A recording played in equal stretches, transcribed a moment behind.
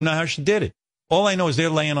know how she did it. All I know is they're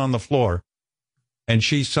laying on the floor, and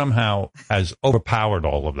she somehow has overpowered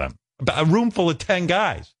all of them. A room full of 10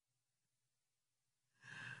 guys.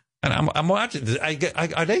 And I'm watching this.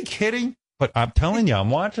 Are they kidding? But I'm telling you, I'm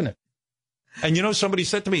watching it. And you know, somebody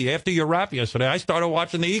said to me, after your rap yesterday, I started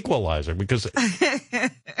watching The Equalizer because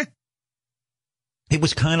it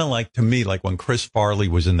was kind of like, to me, like when Chris Farley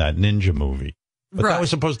was in that ninja movie. But that was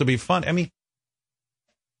supposed to be fun. I mean,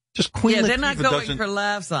 just Queen Latifah. They're not going for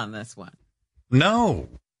laughs on this one. No.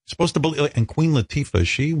 Supposed to believe. And Queen Latifah,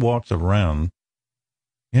 she walks around.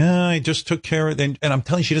 Yeah, I just took care of it. And I'm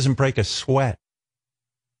telling you, she doesn't break a sweat.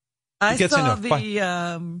 I saw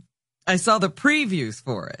the previews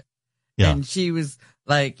for it. Yeah. And she was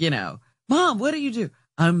like, you know, Mom, what do you do?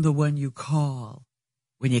 I'm the one you call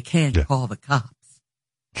when you can't call the cops.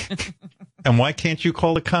 And why can't you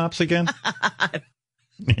call the cops again?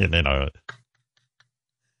 You know,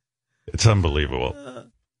 it's unbelievable.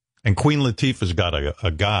 And Queen Latifah's got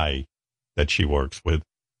a guy that she works with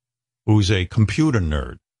who's a computer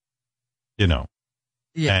nerd, you know.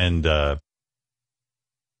 Yeah. And the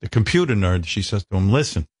computer nerd, she says to him,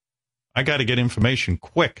 listen, I got to get information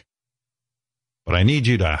quick, but I need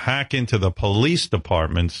you to hack into the police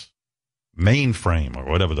department's mainframe or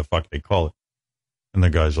whatever the fuck they call it. And the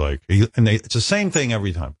guy's like, it's the same thing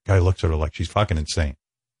every time. The guy looks at her like she's fucking insane.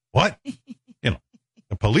 What? You know,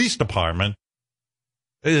 the police department,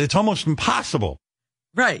 it's almost impossible.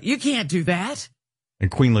 Right. You can't do that. And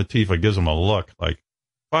Queen Latifah gives him a look like,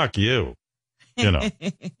 fuck you, you know.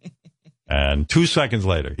 And 2 seconds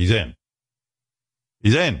later, he's in.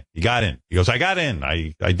 He's in. He got in. He goes, I got in.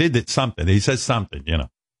 I did it something. He says something, you know.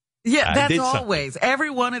 Yeah, that's always. Something. Every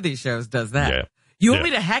one of these shows does that. Yeah. You want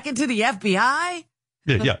me to hack into the FBI?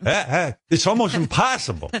 Yeah. It's almost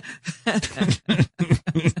impossible.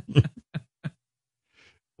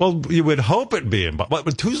 Well, you would hope it'd be,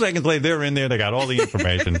 but 2 seconds later, they're in there. They got all the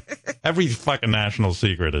information. Every fucking national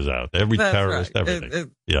secret is out. Every terrorist, right.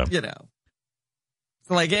 Everything. Yeah. You know, it's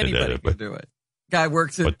like anybody can do it. Guy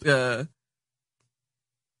works at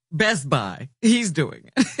Best Buy. He's doing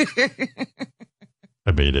it.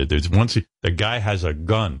 I mean, the guy has a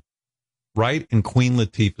gun right in Queen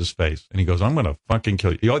Latifah's face, and he goes, I'm going to fucking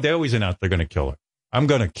kill you. They always announce they're going to kill her. I'm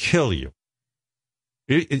going to kill you.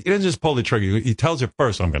 He doesn't just pull the trigger. He tells her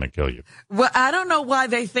first, I'm going to kill you. Well, I don't know why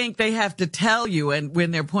they think they have to tell you and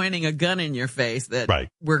when they're pointing a gun in your face that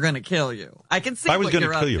we're going to kill you. I can see what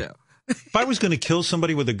you're up to. If I was going to kill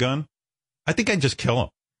somebody with a gun, I think I'd just kill him.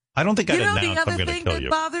 I don't think I'd announce I'm going to kill you. The other thing that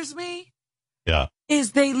bothers me Yeah.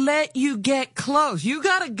 is they let you get close. You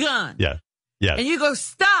got a gun. Yeah. And you go,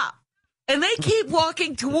 stop. And they keep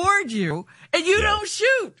walking toward you, and you don't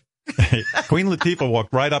shoot. Queen Latifah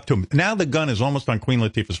walked right up to him. Now the gun is almost on Queen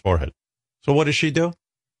Latifah's forehead. So what does she do?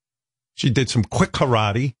 She did some quick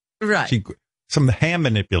karate. Right. Some hand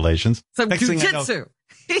manipulations. Some jujitsu.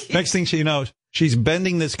 Next thing she knows, she's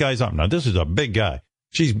bending this guy's arm. Now, this is a big guy.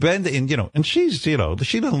 She's bending, you know, and she's, you know,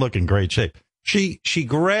 she doesn't look in great shape. She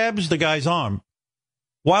grabs the guy's arm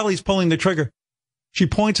while he's pulling the trigger. She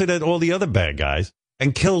points it at all the other bad guys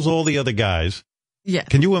and kills all the other guys. Yeah.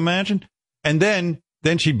 Can you imagine? And then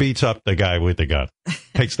she beats up the guy with the gun,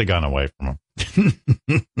 takes the gun away from him.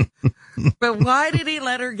 But why did he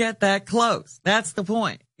let her get that close? That's the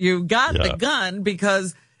point. You got the gun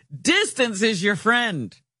because distance is your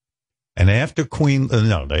friend. And after Queen, they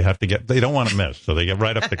don't want to miss. So they get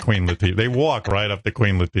right up to Queen Latifah. They walk right up to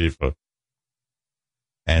Queen Latifah.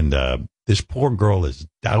 And this poor girl is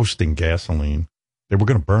doused in gasoline. They were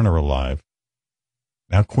going to burn her alive.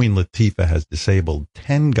 Now Queen Latifah has disabled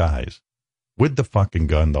 10 guys with the fucking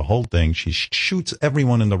gun, the whole thing. She shoots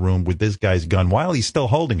everyone in the room with this guy's gun while he's still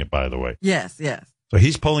holding it, by the way. Yes. So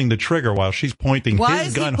he's pulling the trigger while she's pointing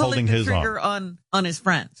his gun, holding his arm. Why is he pulling the trigger on his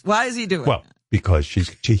friends? Why is he doing that? Because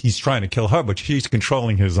he's trying to kill her, but she's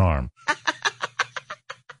controlling his arm.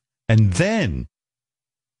 And then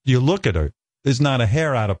you look at her. There's not a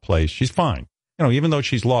hair out of place. She's fine. You know, even though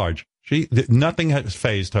she's large, nothing has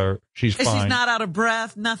fazed her. She's fine. She's not out of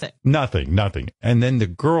breath. Nothing. Nothing. And then the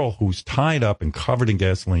girl who's tied up and covered in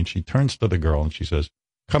gasoline, she turns to the girl and she says,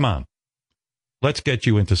 come on, let's get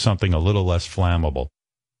you into something a little less flammable.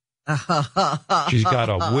 She's got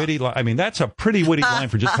a witty line. I mean, that's a pretty witty line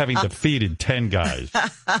for just having defeated 10 guys.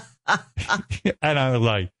 And I was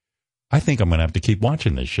like, I think I'm going to have to keep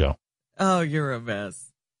watching this show. Oh, you're a mess.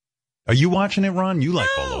 Are you watching it, Ron? You like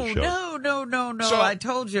all those shows. No. So, I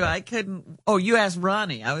told you I couldn't. Oh, you asked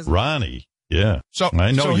Ronnie. Ronnie, yeah. So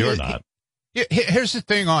I know you're not. Here's the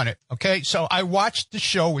thing on it, okay? So I watched the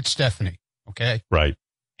show with Stephanie, okay? Right.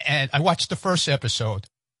 And I watched the first episode.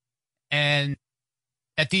 And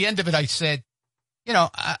at the end of it, I said,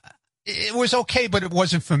 it was okay, but it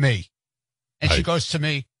wasn't for me. And she goes to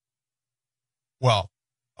me, well,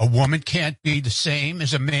 a woman can't be the same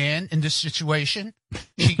as a man in this situation.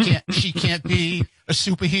 She can't be a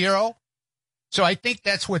superhero. So I think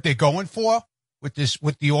that's what they're going for with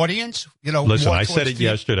the audience. Listen, I said it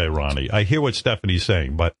yesterday, Ronnie. I hear what Stephanie's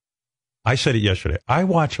saying, but I said it yesterday. I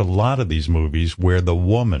watch a lot of these movies where the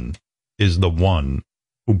woman is the one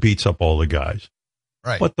who beats up all the guys.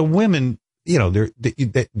 Right. But the women, they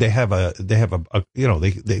have a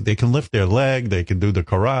they can lift their leg, they can do the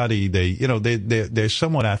karate, they're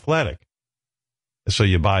somewhat athletic. So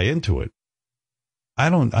you buy into it. I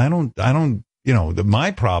don't,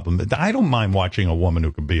 my problem, I don't mind watching a woman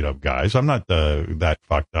who can beat up guys. I'm not that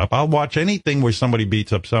fucked up. I'll watch anything where somebody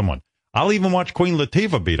beats up someone. I'll even watch Queen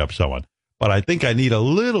Latifah beat up someone. But I think I need a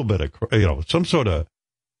little bit of, some sort of,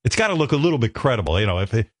 it's got to look a little bit credible.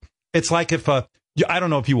 It's like if, I don't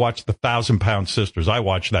know if you watch the 1,000-Pound Sisters. I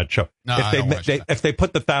watched that show. No, if they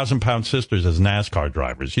put the 1,000-Pound Sisters as NASCAR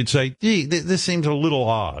drivers, you'd say, gee, this seems a little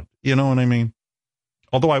odd. You know what I mean?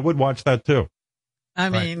 Although I would watch that too. I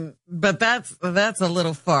mean, but that's a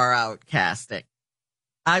little far out casting.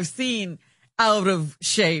 I've seen out of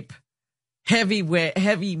shape, heavy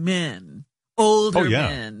men, older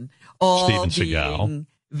men, all being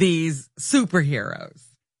these superheroes.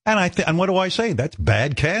 And what do I say? That's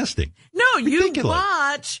bad casting. No, you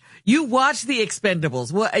watch the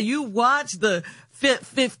Expendables. You watch the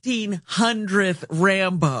 1500th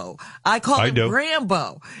Rambo. I call him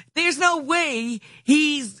Rambo. There's no way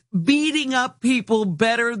he's beating up people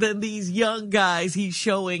better than these young guys he's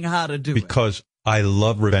showing how to do because I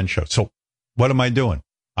love revenge shows. So what am I doing?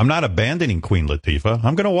 I'm not abandoning Queen Latifah.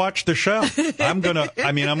 I'm going to watch the show. I'm going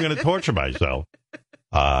to torture myself.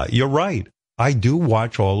 You're right. I do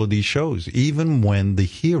watch all of these shows, even when the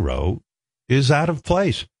hero is out of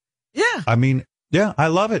place. Yeah. I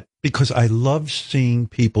love it because I love seeing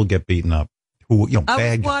people get beaten up. I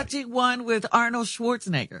was watching one with Arnold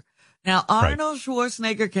Schwarzenegger. Now, Arnold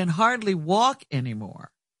Schwarzenegger can hardly walk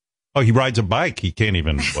anymore. Oh, he rides a bike. He can't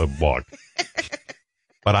even walk.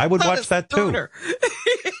 But I would watch that too.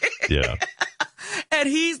 Yeah. And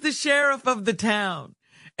he's the sheriff of the town.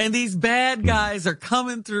 And these bad guys are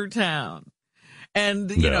coming through town. And,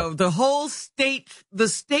 the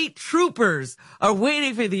state troopers are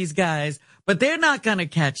waiting for these guys, but they're not going to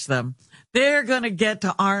catch them. They're going to get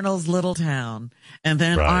to Arnold's little town, and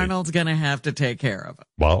then Arnold's going to have to take care of it.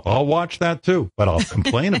 Well, I'll watch that too, but I'll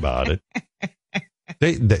complain about it.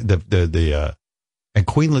 And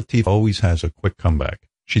Queen Latifah always has a quick comeback.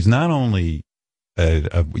 She's not only,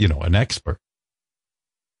 an expert.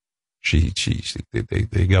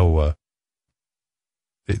 They go,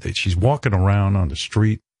 she's walking around on the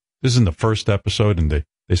street. This is in the first episode, and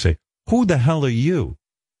they say, "Who the hell are you?"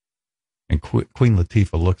 And Queen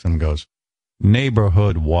Latifah looks and goes,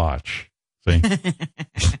 "Neighborhood Watch." See?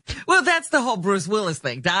 Well, that's the whole Bruce Willis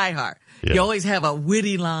thing, Die Hard. Yeah. You always have a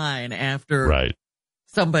witty line after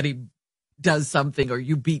somebody does something or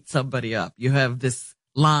you beat somebody up. You have this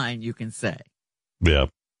line you can say. Yeah.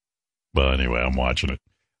 But anyway, I'm watching it.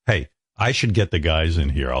 Hey, I should get the guys in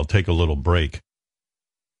here. I'll take a little break.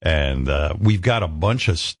 And we've got a bunch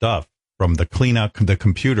of stuff from the clean out the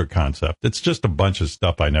computer concept. It's just a bunch of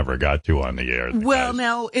stuff I never got to on the air. Well,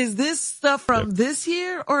 now, is this stuff from this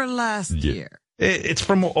year or last year? It's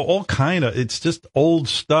from all kind of, it's just old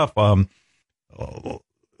stuff. I'll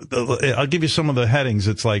give you some of the headings.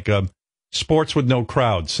 It's like sports with no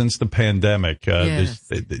crowd since the pandemic.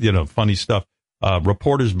 Funny stuff.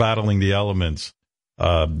 Reporters battling the elements.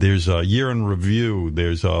 There's a year in review.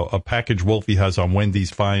 There's a package Wolfie has on Wendy's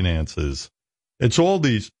finances. It's all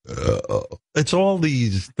these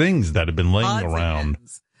things that have been laying around.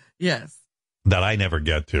 Yes. That I never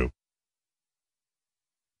get to.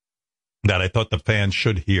 That I thought the fans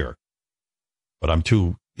should hear. But I'm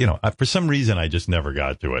too, for some reason I just never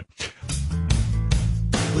got to it.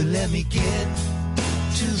 Well, let me get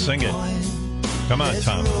to Sing it. Come on,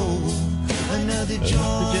 Tom. Another joint.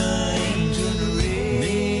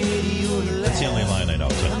 That's the only line I know.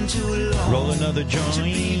 So. Roll another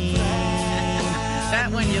joint. That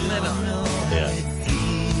one you lit on. Yeah.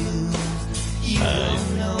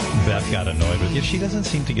 Beth got annoyed with you. She doesn't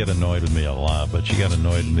seem to get annoyed with me a lot, but she got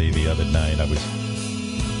annoyed with me the other night. I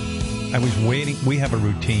was waiting. We have a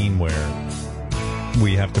routine where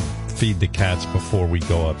we have to feed the cats before we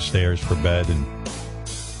go upstairs for bed, and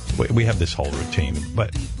we have this whole routine.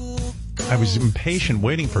 But I was impatient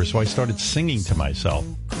waiting for her, so I started singing to myself.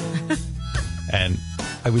 And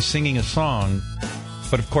I was singing a song,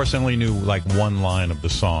 but of course I only knew like one line of the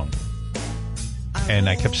song. And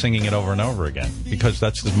I kept singing it over and over again because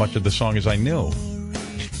that's as much of the song as I knew.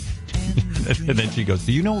 And then she goes,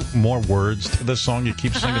 do you know more words to the song? You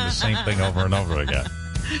keep singing the same thing over and over again.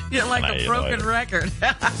 You're like a broken record.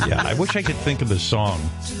 Yeah, I wish I could think of the song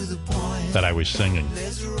that I was singing.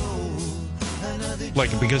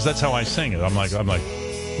 Like, because that's how I sing it. I'm like,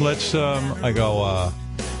 let's, I go,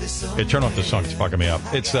 hey, turn off the song. It's fucking me up.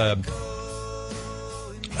 It's, I'd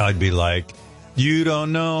be like, you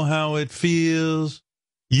don't know how it feels.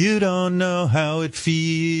 You don't know how it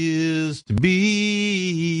feels to be.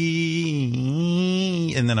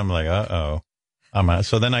 And then I'm like, uh-oh.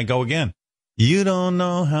 So then I go again. You don't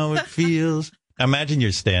know how it feels. Imagine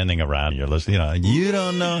you're standing around, you're listening, you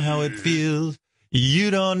don't know how it feels.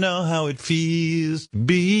 You don't know how it feels to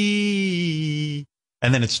be.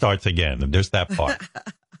 And then it starts again. And there's that part.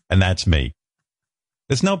 And that's me.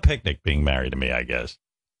 There's no picnic being married to me, I guess.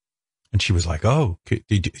 And she was like, oh,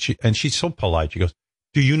 and she's so polite. She goes,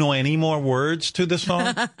 do you know any more words to the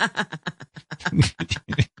song?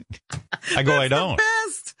 I go, I don't.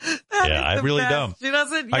 Best. I really don't. She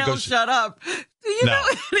doesn't yell, shut up. Do you know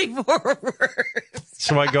any more words?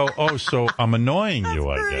 So I go, oh, so I'm annoying you,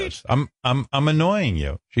 I guess. I'm annoying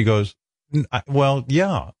you. She goes, well,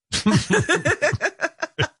 yeah.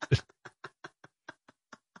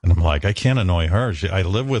 And I'm like, I can't annoy her. I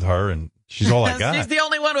live with her, and she's all I got. She's the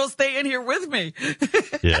only one who'll stay in here with me.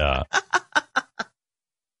 Yeah.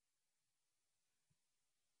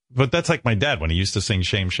 But that's like my dad when he used to sing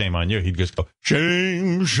 "Shame, Shame on You." He'd just go,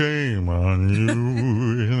 "Shame, shame on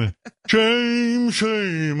you, shame,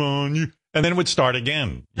 shame on you," and then it would start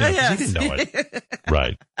again. You know, 'cause he didn't know it,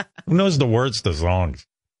 right? Who knows the words to songs?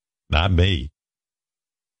 Not me.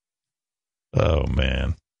 Oh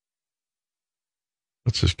man,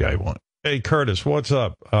 what's this guy want? Hey Curtis, what's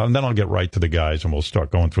up? And then I'll get right to the guys, and we'll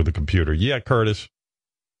start going through the computer. Yeah, Curtis.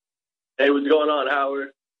 Hey, what's going on, Howard?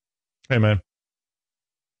 Hey man.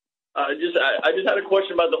 I just had a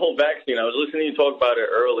question about the whole vaccine. I was listening to you talk about it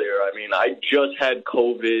earlier. I mean, I just had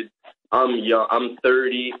COVID. I'm young. I'm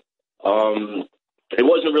 30. It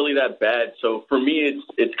wasn't really that bad. So for me,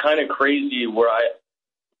 it's kind of crazy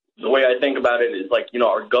the way I think about it is like,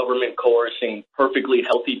 our government coercing perfectly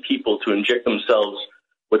healthy people to inject themselves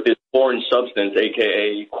with this foreign substance,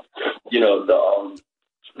 aka,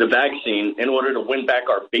 the vaccine, in order to win back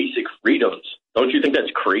our basic freedoms. Don't you think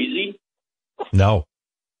that's crazy? No.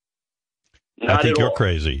 Not I think you're all.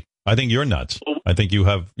 Crazy. I think you're nuts. I think you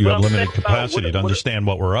have limited capacity to understand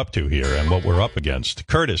what we're up to here and what we're up against.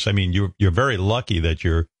 Curtis, I mean, you're very lucky that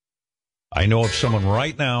I know of someone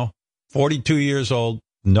right now, 42 years old,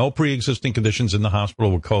 no pre-existing conditions in the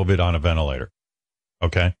hospital with COVID on a ventilator.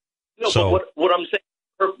 Okay? No, so but what I'm saying,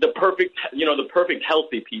 the perfect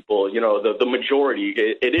healthy people, the majority,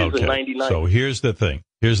 it is okay. a 99. So here's the thing,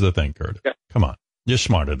 Curtis. Okay. Come on. You're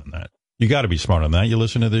smarter than that. You got to be smarter than that. You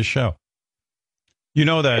listen to this show. You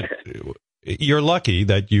know that you're lucky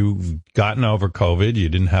that you've gotten over COVID. You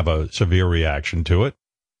didn't have a severe reaction to it,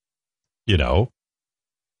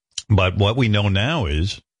 But what we know now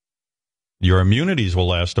is your immunities will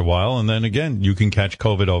last a while, and then again, you can catch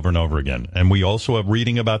COVID over and over again. And we also have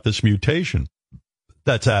reading about this mutation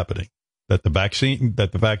that's happening, that the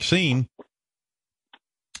vaccine.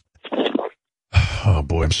 Oh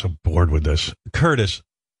boy, I'm so bored with this, Curtis.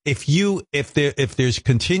 If there's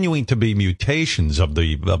continuing to be mutations of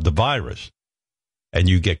the virus and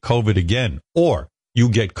you get COVID again, or you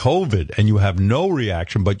get COVID and you have no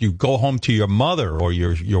reaction, but you go home to your mother or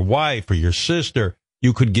your wife or your sister,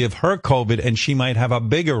 you could give her COVID and she might have a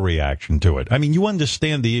bigger reaction to it. I mean, you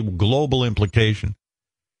understand the global implication.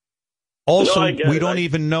 Also, we don't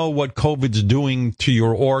even know what COVID's doing to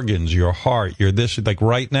your organs, your heart, like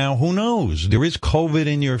right now, who knows? There is COVID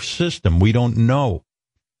in your system. We don't know.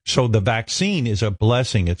 So the vaccine is a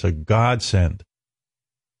blessing. It's a godsend.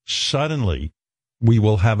 Suddenly, we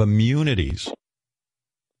will have immunities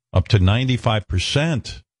up to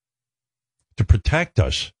 95% to protect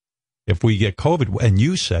us if we get COVID. And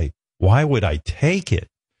you say, why would I take it?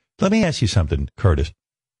 Let me ask you something, Curtis.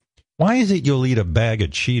 Why is it you'll eat a bag of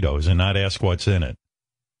Cheetos and not ask what's in it?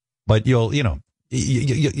 But do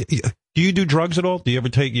you do drugs at all? Do you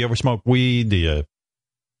ever smoke weed? Do you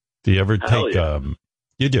ever take,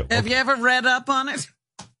 you do. Have you ever read up on it?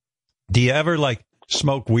 Do you ever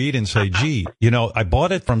smoke weed and say, gee, I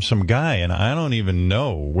bought it from some guy and I don't even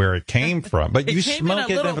know where it came from. But you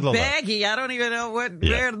smoke it nevertheless. Baggie. I don't even know where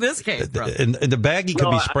this came from. And the baggie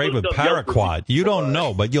could be sprayed with paraquat. You don't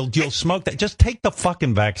know, but you'll smoke that. Just take the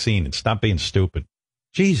fucking vaccine and stop being stupid.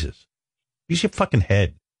 Jesus. Use your fucking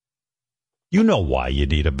head. You know why you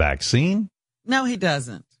need a vaccine. No, he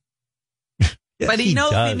doesn't. Yes, but he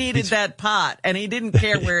knows he needed that pot, and he didn't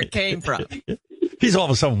care where it came from. He's all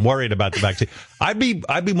of a sudden worried about the vaccine. I'd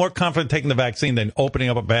be more confident taking the vaccine than opening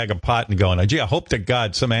up a bag of pot and going, gee, I hope to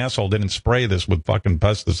God some asshole didn't spray this with fucking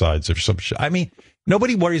pesticides or some shit. I mean,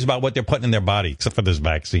 nobody worries about what they're putting in their body except for this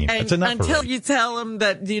vaccine. That's enough until you tell them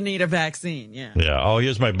that you need a vaccine. Yeah. Yeah. Oh,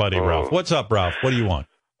 here's my buddy Ralph. What's up, Ralph? What do you want?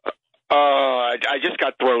 I just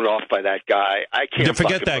got thrown off by that guy. I can't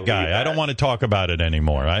forget that guy. That. I don't want to talk about it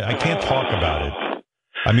anymore. I can't talk about it.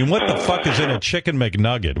 I mean, what the fuck is in a chicken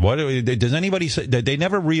McNugget? What does anybody say? They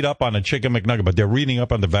never read up on a chicken McNugget, but they're reading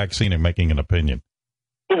up on the vaccine and making an opinion.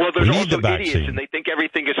 Well, there's also idiots, and they think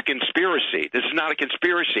everything is a conspiracy. This is not a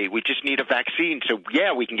conspiracy. We just need a vaccine, so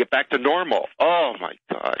yeah, we can get back to normal. Oh my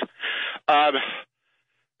God.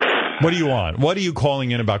 What do you want? What are you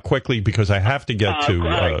calling in about quickly? Because I have to get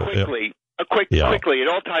to quickly. Quickly, it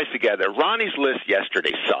all ties together. Ronnie's list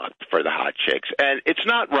yesterday sucked for the hot chicks, and it's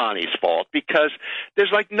not Ronnie's fault because there's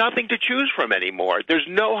like nothing to choose from anymore. There's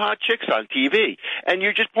no hot chicks on TV, and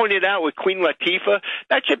you just pointed out with Queen Latifah,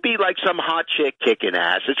 that should be like some hot chick kicking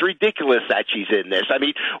ass. It's ridiculous that she's in this. I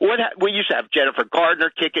mean, we used to have Jennifer Gardner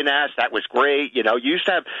kicking ass. That was great. You know, you used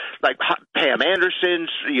to have like Pam Anderson's,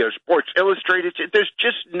 Sports Illustrated. There's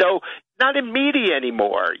just not in media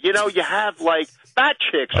anymore. You know, you have like fat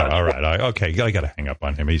chicks. All right. Okay. I got to hang up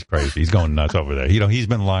on him. He's crazy. He's going nuts over there. He's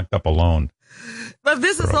been locked up alone. But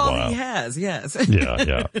this is all he has. Yes.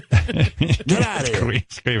 Yeah. Get out of here.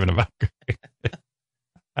 Screaming about.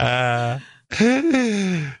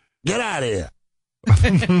 Get out of here.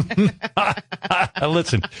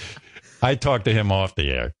 Listen, I talked to him off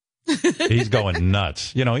the air. He's going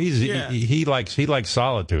nuts. You know, he likes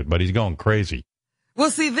solitude, but he's going crazy. Well,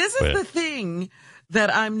 see, this is the thing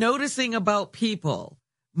that I'm noticing about people.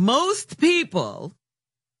 Most people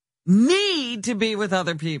need to be with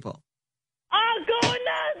other people. I'm going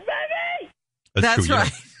nuts, baby! That's true. right.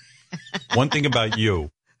 One thing about you,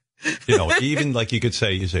 even like you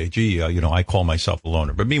say, gee, I call myself a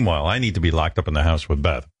loner. But meanwhile, I need to be locked up in the house with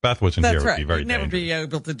Beth. Beth wasn't here. It would be very dangerous. You'd never be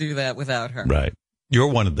able to do that without her. Right. You're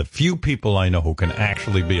one of the few people I know who can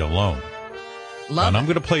actually be alone. I'm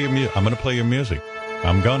going to play your music. I'm going to play your music.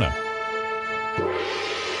 I'm gonna.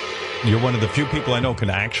 You're one of the few people I know can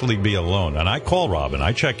actually be alone. And I call Robin.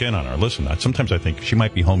 I check in on her. Listen, sometimes I think she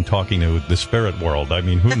might be home talking to the spirit world. I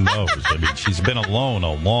mean, who knows? I mean, she's been alone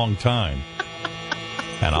a long time.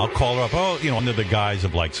 And I'll call her up, under the guise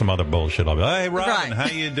of like some other bullshit. I'll be like, hey, Robin, how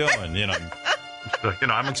you doing?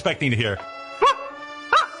 I'm expecting to hear.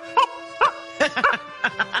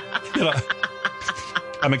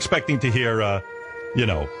 I'm expecting to hear,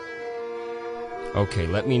 Okay,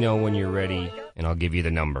 let me know when you're ready, and I'll give you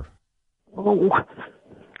the number. Oh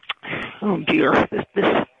dear. This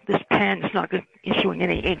pen is not issuing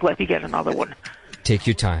any ink. Let me get another one. Take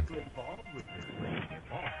your time.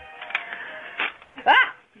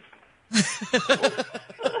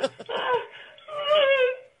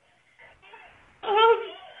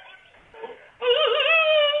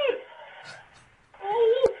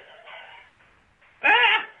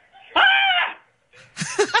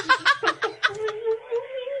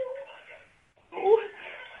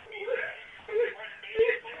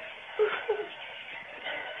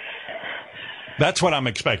 That's what I'm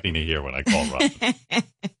expecting to hear when I call Robin.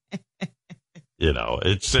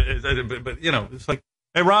 It's like,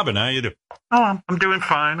 hey, Robin, how you doing? Oh, I'm doing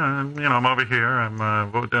fine. I'm over here.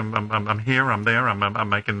 I'm here. I'm there. I'm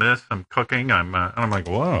making this. I'm cooking. I'm like,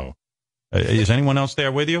 whoa. Is anyone else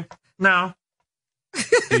there with you? No.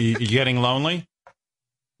 You getting lonely?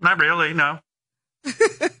 Not really. No.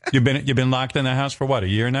 You've been locked in the house for what, a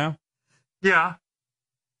year now? Yeah.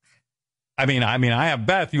 I mean, I have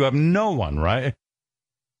Beth. You have no one, right?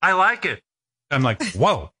 I like it. I'm like,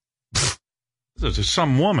 whoa, this is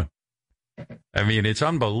some woman. I mean, it's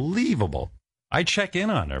unbelievable. I check in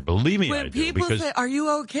on her. Believe me, when people say, "Are you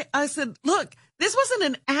okay?" I said, "Look, this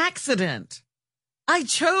wasn't an accident. I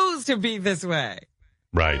chose to be this way.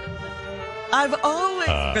 Right. I've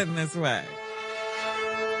always been this way."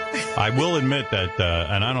 I will admit that,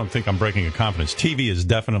 and I don't think I'm breaking a confidence. TV is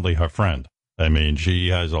definitely her friend. I mean, she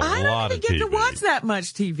has a lot of TV. I don't get to watch that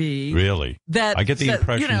much TV. Really? I get the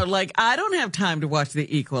impression. I don't have time to watch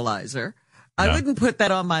The Equalizer. No. I wouldn't put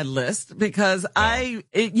that on my list because you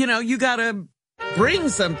got to bring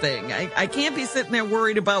something. I can't be sitting there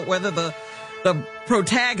worried about whether the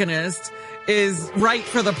protagonist is right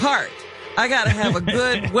for the part. I got to have a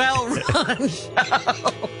good, well-run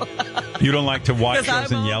show. You don't like to watch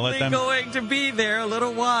shows and yell at them? I'm only going to be there a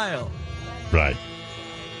little while. Right.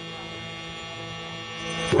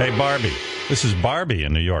 Hey, Barbie. This is Barbie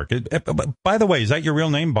in New York. By the way, is that your real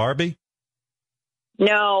name, Barbie?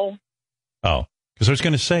 No. Oh, Because I was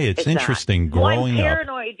going to say, it's interesting growing I'm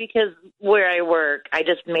paranoid because where I work, I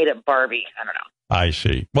just made it Barbie. I don't know. I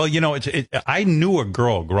see. Well, I knew a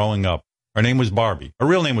girl growing up. Her name was Barbie. Her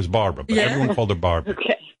real name was Barbara, but everyone called her Barbie.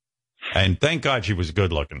 Okay. And thank God she was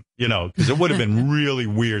good looking, because it would have been really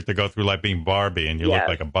weird to go through life being Barbie and you look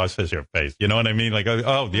like a bus has your face. You know what I mean? Like,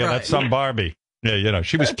 oh, yeah, that's some Barbie. Yeah,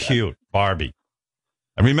 she was cute, Barbie.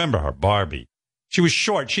 I remember her, Barbie. She was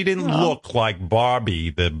short. She didn't look like Barbie,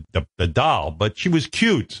 the doll, but she was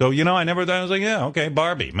cute. So, I never thought, I was like, yeah, okay,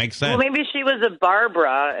 Barbie. Makes sense. Well, maybe she was a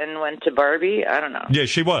Barbara and went to Barbie. I don't know. Yeah,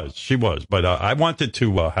 she was. But I wanted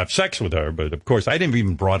to have sex with her. But, of course, I didn't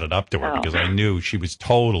even brought it up to her because I knew she was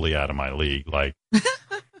totally out of my league. Like,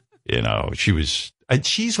 she was. And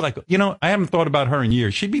she's like, I haven't thought about her in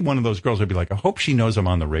years. She'd be one of those girls I'd be like, I hope she knows I'm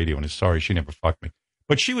on the radio and is sorry she never fucked me.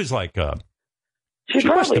 But she was like, she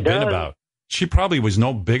must have been about. She probably was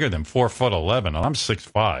no bigger than 4'11", and I'm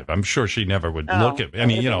 6'5". I'm sure she never would look at me. I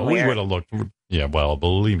mean, we would have looked. Yeah, well,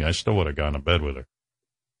 believe me, I still would have gone to bed with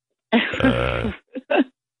her.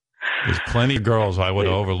 There's plenty of girls I would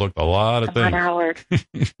have overlooked a lot of things. Howard.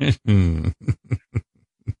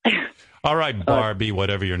 All right, Barbie,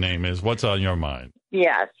 whatever your name is, what's on your mind?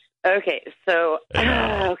 Yes. Okay. So,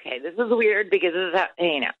 this is weird because this is how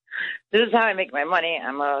this is how I make my money.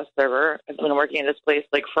 I'm a server. I've been working in this place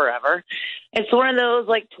like forever. It's one of those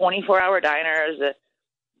like 24-hour diners. The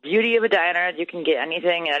beauty of a diner is you can get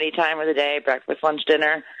anything at any time of the day, breakfast, lunch,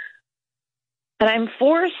 dinner. And I'm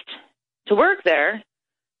forced to work there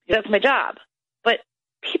because that's my job. But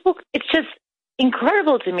it's just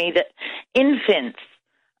incredible to me that infants,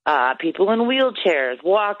 people in wheelchairs,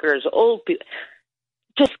 walkers, old people,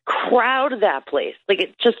 just crowd that place. Like,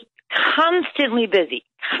 it's just constantly busy.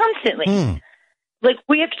 Constantly. Like,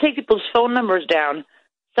 we have to take people's phone numbers down,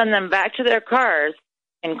 send them back to their cars,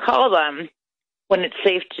 and call them when it's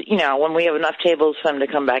safe to, when we have enough tables for them to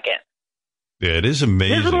come back in. Yeah, it is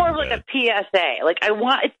amazing. This is more like a PSA. Like,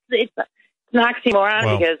 it's an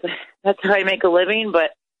oxymoron because that's how I make a living,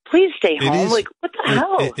 but please stay home. Like, what the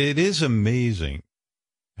hell? It is amazing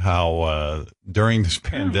how during this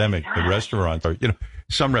pandemic, the restaurants are,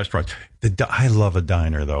 some restaurants. I love a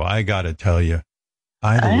diner, though. I got to tell you,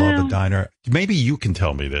 I love a diner. Maybe you can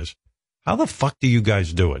tell me this. How the fuck do you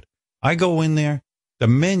guys do it? I go in there. The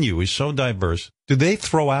menu is so diverse. Do they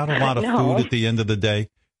throw out a lot of food at the end of the day?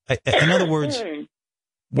 In other words,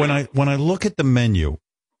 when I look at the menu,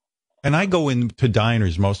 and I go into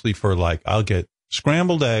diners mostly for I'll get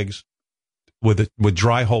scrambled eggs with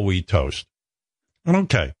dry whole wheat toast.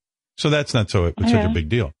 Okay, so that's not such a big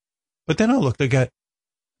deal. But then I look, they got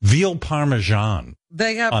veal parmesan.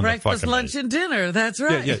 They got breakfast, lunch, and dinner. That's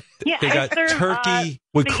right. Yeah. They got turkey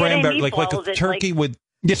with cranberry, like a turkey with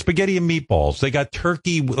spaghetti and meatballs. They got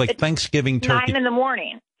turkey, like Thanksgiving turkey. 9 in the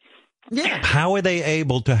morning. Yeah. How are they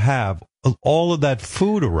able to have all of that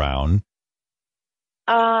food around?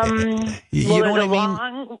 You know what I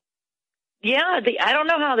mean? Yeah, I don't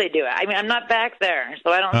know how they do it. I mean, I'm not back there,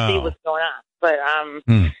 so I don't see what's going on. But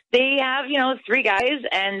they have, 3 guys,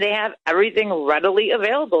 and they have everything readily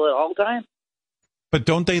available at all times. But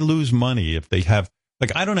don't they lose money if they have,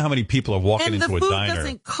 I don't know how many people are walking into a diner. And the food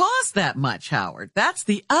doesn't cost that much, Howard. That's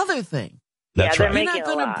the other thing. That's right. You're not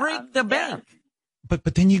going to break the bank.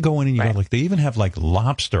 But then you go in and you go, they even have,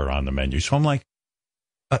 lobster on the menu. So I'm like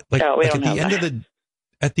at the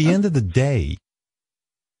end of the day,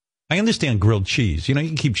 I understand grilled cheese. You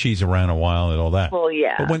can keep cheese around a while and all that. Well,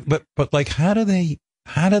 yeah. But how do they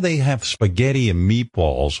have spaghetti and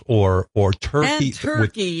meatballs or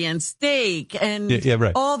turkey and steak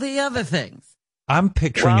and all the other things? I'm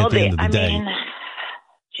picturing at the end of the day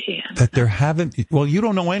that they're having. Well, you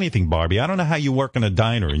don't know anything, Barbie. I don't know how you work in a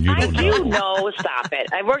diner and you don't know. I do know. Stop it.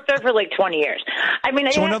 I've worked there for 20 years. I mean,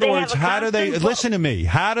 so in other words, how do they listen to me?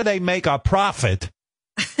 How do they make a profit?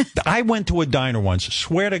 I went to a diner once.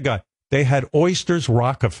 Swear to God, they had oysters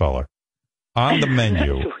Rockefeller on the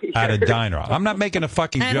menu at a diner. I'm not making a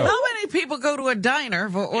fucking joke. How many people go to a diner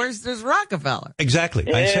for oysters Rockefeller? Exactly.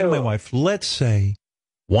 Ew. I said to my wife, let's say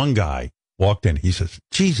one guy walked in. He says,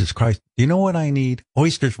 Jesus Christ, you know what I need?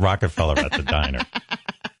 Oysters Rockefeller at the diner.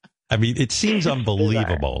 I mean, it seems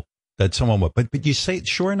unbelievable that someone would. But you say,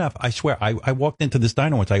 sure enough, I swear, I walked into this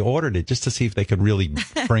diner once. I ordered it just to see if they could really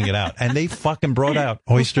bring it out. And they fucking brought out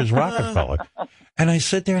Oysters Rockefeller. And I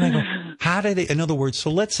sit there and I go, how did they, in other words, so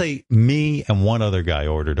let's say me and one other guy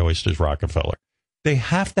ordered Oysters Rockefeller. They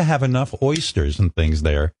have to have enough oysters and things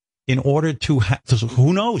there in order to have,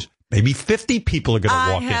 who knows, maybe 50 people are going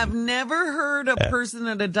to walk in. I have never heard a person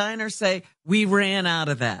at a diner say, we ran out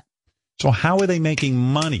of that. So how are they making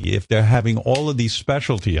money if they're having all of these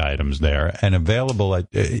specialty items there and available at,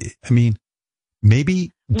 I mean,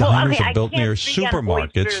 Maybe diners are built near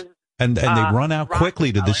supermarkets, and they run out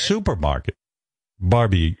quickly to the supermarket.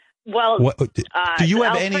 Barbie, well, do you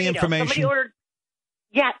have Alfredo. any information?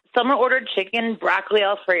 Someone ordered chicken broccoli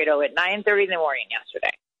Alfredo at 9:30 in the morning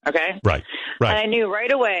yesterday. Okay, right. And I knew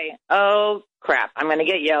right away. Oh crap! I'm going to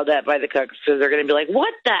get yelled at by the cooks because they're going to be like,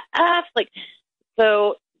 "What the f?"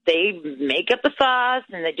 So they make up the sauce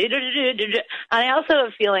and they do. And I also have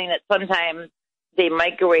a feeling that sometimes they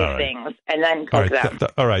microwave things and then cook them.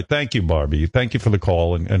 All right. Thank you, Barbie. Thank you for the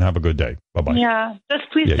call and have a good day. Bye bye. Yeah.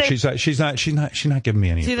 Just please. Yeah, she's not giving me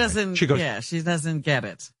any. She doesn't. She doesn't get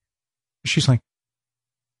it. She's like,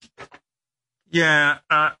 yeah,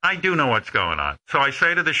 I do know what's going on. So I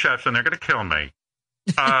say to the chefs, and they're going to kill me.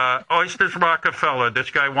 Oysters Rockefeller. This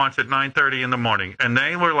guy wants at 9:30 in the morning, and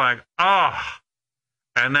they were like, oh.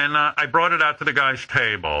 And then I brought it out to the guy's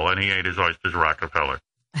table, and he ate his Oysters Rockefeller.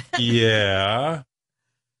 Yeah.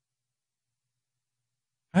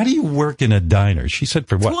 How do you work in a diner? She said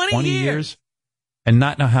for what, 20 years? And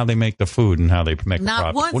not know how they make the food and how they make the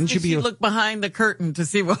profit. Not once did she look behind the curtain to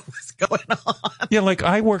see what was going on. Yeah, like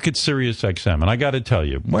I work at Sirius XM, and I got to tell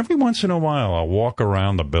you, every once in a while I'll walk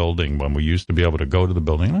around the building when we used to be able to go to the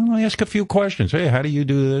building, and I'll ask a few questions. Hey, how do you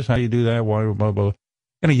do this? How do you do that? Why, blah, blah.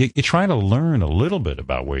 You know, you're trying to learn a little bit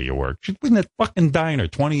about where you work. She's been in that fucking diner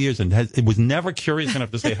 20 years and it was never curious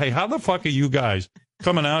enough to say, hey, how the fuck are you guys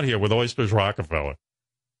coming out here with Oysters Rockefeller?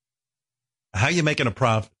 How are you making a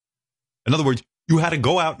profit? In other words, you had to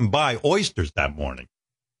go out and buy oysters that morning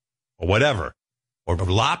or whatever. Or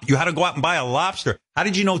you had to go out and buy a lobster. How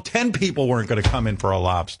did you know 10 people weren't going to come in for a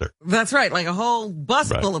lobster? That's right. Like a whole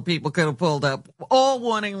bus full of people could have pulled up, all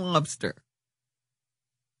wanting lobster.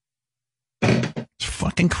 It's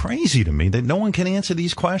fucking crazy to me that no one can answer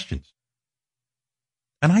these questions.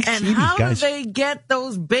 And I see these guys. How do they get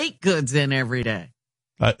those baked goods in every day?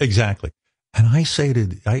 Exactly. And I say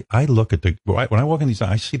I look at when I walk in these,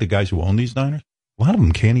 I see the guys who own these diners. A lot of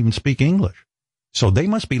them can't even speak English. So they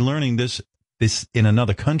must be learning this in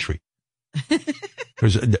another country.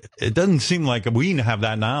 Because it doesn't seem like we have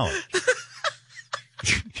that knowledge.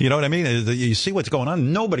 You know what I mean? You see what's going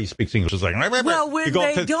on. Nobody speaks English. It's like, well, when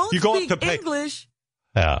they don't speak English,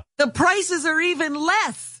 the prices are even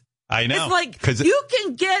less. I know. It's like you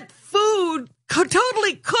can get food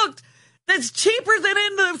totally cooked that's cheaper than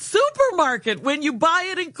in the supermarket when you buy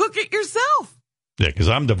it and cook it yourself. Yeah, because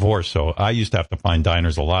I'm divorced, so I used to have to find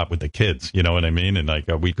diners a lot with the kids. You know what I mean? And like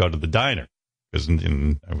we'd go to the diner because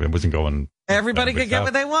it wasn't going. Everybody could get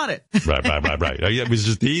what they wanted. Right. It was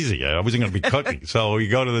just easy. I wasn't going to be cooking. So we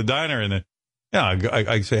go to the diner and then,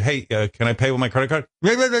 I say, hey, can I pay with my credit card?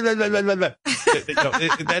 That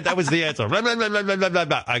was the answer.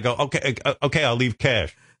 I go, okay, I'll leave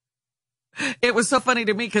cash. It was so funny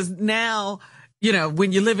to me because now,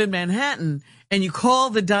 when you live in Manhattan and you call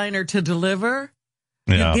the diner to deliver,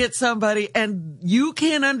 you get somebody and you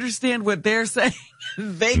can't understand what they're saying.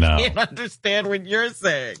 They can't understand what you're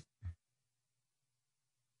saying.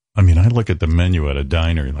 I mean, I look at the menu at a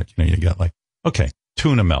diner, like, you got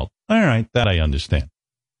tuna melt. All right, that I understand.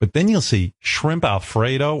 But then you'll see shrimp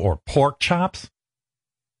Alfredo or pork chops.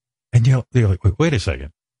 And you're like, wait a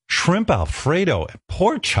second. Shrimp Alfredo and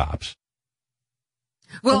pork chops?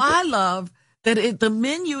 Well, I love that the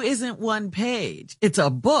menu isn't one page. It's a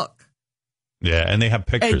book. Yeah, and they have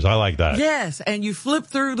pictures. I like that. Yes, and you flip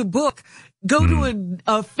through the book. Go to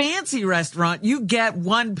a fancy restaurant, you get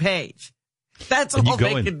one page. That's all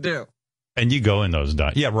they can do. And you go in those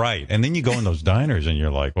diners. Yeah, right. And then you go in those diners and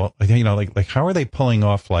you're like, well, like how are they pulling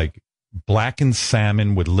off like blackened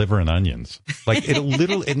salmon with liver and onions? Like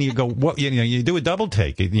and you go, what, you do a double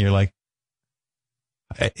take and you're like,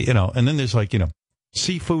 and then there's like,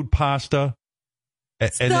 seafood pasta.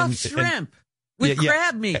 Stuffed shrimp with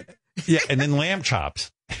crab meat. Yeah, and then lamb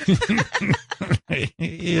chops.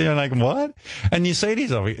 You're like, what? And you say to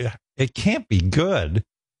yourself, it can't be good.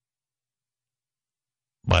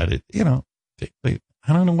 But I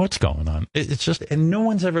don't know what's going on. It's just, and no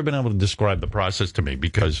one's ever been able to describe the process to me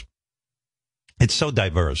because it's so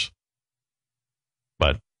diverse.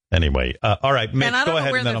 But anyway, all right, Mitch, and I don't go know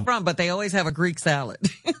ahead. Where they're from, but they always have a Greek salad.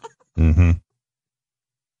 Mm-hmm.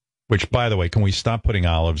 Which, by the way, can we stop putting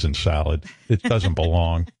olives in salad? It doesn't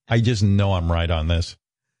belong. I just know I'm right on this.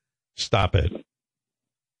 Stop it.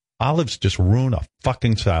 Olives just ruin a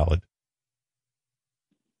fucking salad.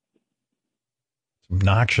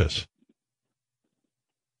 Obnoxious.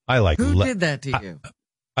 I like. Who did that to you?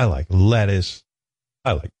 I like lettuce.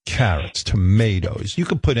 I like carrots, tomatoes. You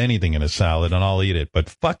could put anything in a salad and I'll eat it. But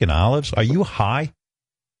fucking olives? Are you high?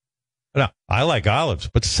 No, I like olives,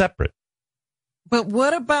 but separate. But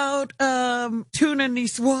what about tuna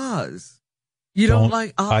niçoise? You don't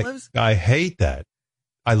like olives? I hate that.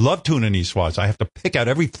 I love tuna niçoise. I have to pick out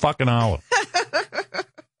every fucking olive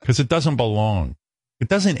because it doesn't belong. It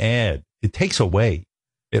doesn't add. It takes away.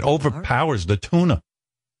 It overpowers the tuna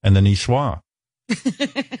and the niçoise.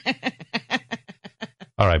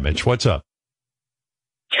 All right, Mitch, what's up?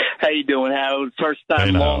 How you doing, Howard? First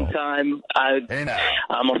time, long time.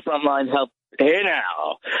 I'm a frontline health. Hey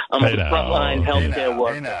now, I'm a frontline healthcare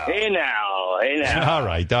worker. Hey now. All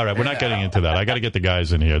right. We're not getting into that. I got to get the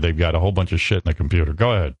guys in here. They've got a whole bunch of shit in the computer.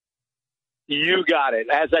 Go ahead. You got it.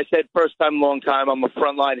 As I said, first time, long time. I'm a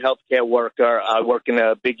frontline healthcare worker. I work in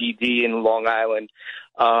a big ED in Long Island.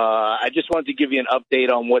 I just wanted to give you an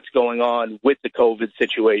update on what's going on with the COVID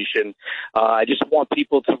situation. I just want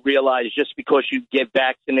people to realize just because you get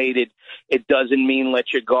vaccinated, it doesn't mean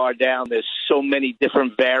let your guard down. There's so many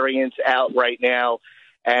different variants out right now.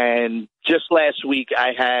 And just last week,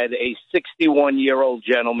 I had a 61-year-old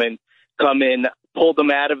gentleman come in, pulled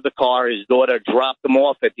him out of the car. His daughter dropped him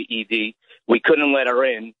off at the ED. We couldn't let her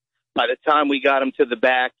in. By the time we got him to the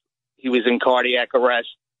back, he was in cardiac arrest.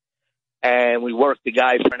 And we worked the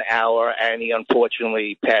guy for an hour, and he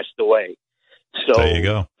unfortunately passed away. So there you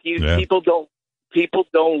go. People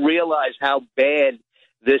don't realize how bad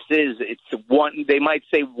this is. It's one. They might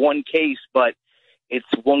say one case, but it's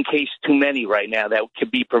one case too many right now that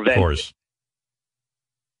could be prevented. Of course.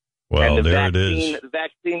 Well, there it is. The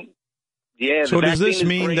vaccine. Yeah. So does this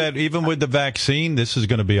mean that even with the vaccine, this is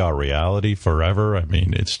going to be our reality forever? I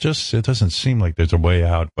mean, it doesn't seem like there's a way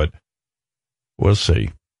out, but we'll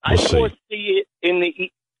see. I foresee it in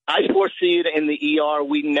the ER.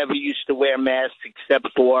 We never used to wear masks except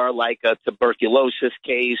for like a tuberculosis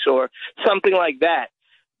case or something like that.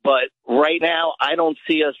 But right now, I don't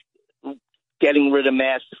see us getting rid of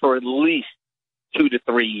masks for at least 2 to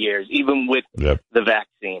 3 years, even with the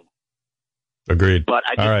vaccine. Agreed. But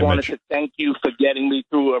I just wanted to thank you for getting me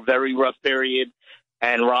through a very rough period.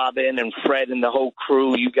 And Robin and Fred and the whole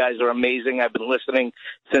crew, you guys are amazing. I've been listening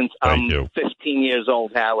since I'm 15 years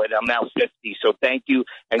old, Howard. I'm now 50. So thank you,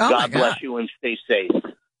 and God bless you, and stay safe.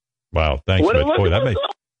 Wow, thanks, Mitch. Boy,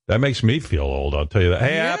 that makes me feel old, I'll tell you that.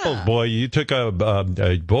 Hey, Apples, boy, you took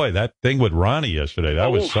boy, that thing with Ronnie yesterday,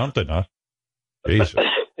 that was something, huh? Jesus.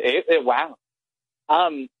 Wow.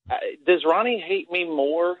 Does Ronnie hate me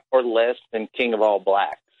more or less than King of All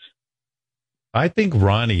Blacks? I think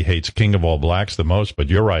Ronnie hates King of All Blacks the most, but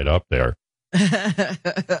you're right up there. And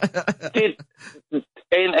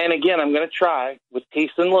again, I'm going to try with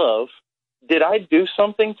peace and love. Did I do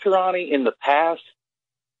something to Ronnie in the past?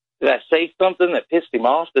 Did I say something that pissed him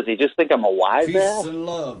off? Does he just think I'm a wise ass? Peace and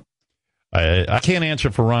love. I can't answer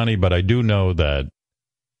for Ronnie, but I do know that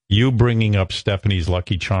you bringing up Stephanie's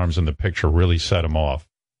Lucky Charms in the picture really set him off.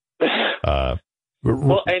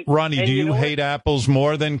 Ronnie, do you hate Apples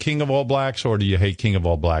more than King of All Blacks, or do you hate King of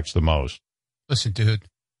All Blacks the most? Listen, dude,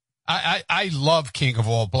 I love King of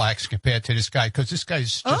All Blacks compared to this guy, because this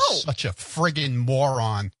guy's just such a friggin'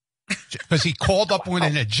 moron. Because he called up with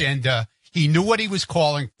an agenda. He knew what he was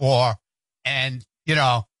calling for. And, you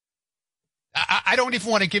know, I don't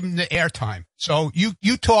even want to give him the airtime. So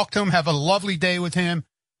you talk to him, have a lovely day with him.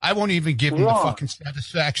 I won't even give him the fucking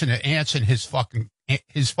satisfaction of answering his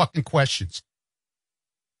fucking questions.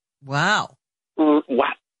 Wow.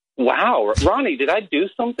 Wow. Ronnie, did I do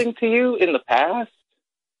something to you in the past?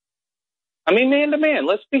 I mean, man to man,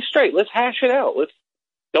 let's be straight. Let's hash it out.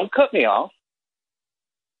 Don't cut me off.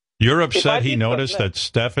 You're upset he noticed that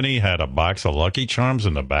Stephanie had a box of Lucky Charms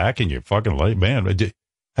in the back, and you're fucking late, man.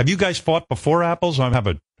 Have you guys fought before, Apples? I have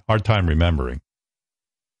a hard time remembering.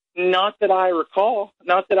 Not that I recall.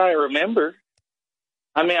 Not that I remember.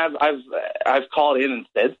 I mean, I've called in and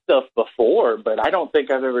said stuff before, but I don't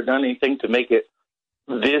think I've ever done anything to make it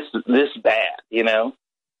this bad, you know?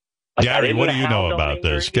 Like, Gary, what do you know about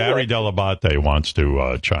this? Gary Delabate wants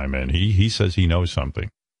to chime in. He says he knows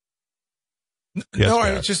something. Yes, no,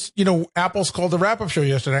 it's just, you know, Apples called the wrap-up show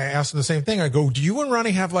yesterday. I asked him the same thing. I go, do you and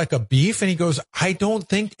Ronnie have like a beef? And he goes, I don't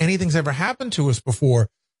think anything's ever happened to us before.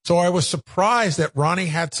 So I was surprised that Ronnie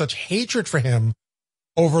had such hatred for him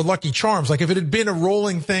over Lucky Charms. Like if it had been a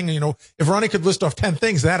rolling thing, you know, if Ronnie could list off 10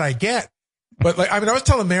 things, that I get. But like, I mean, I was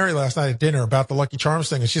telling Mary last night at dinner about the Lucky Charms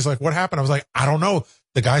thing, and she's like, what happened? I was like, I don't know.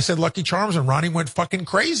 The guy said Lucky Charms, and Ronnie went fucking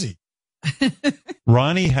crazy.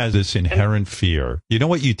 Ronnie has this inherent fear. You know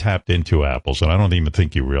what you tapped into, Apples, and I don't even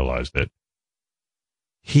think you realized it.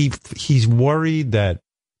 He's worried that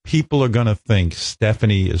people are going to think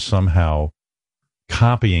Stephanie is somehow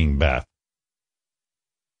copying Beth.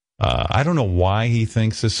 I don't know why he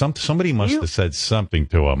thinks this. Somebody must have said something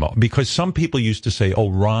to him, because some people used to say,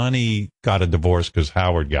 oh, Ronnie got a divorce because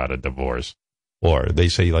Howard got a divorce. Or they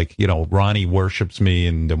say, like, Ronnie worships me,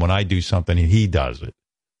 and when I do something, he does it.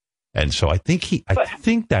 And so I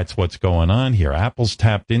think that's what's going on here. Apple's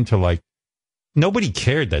tapped into, like, nobody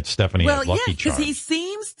cared that Stephanie had Lucky Charms. Because he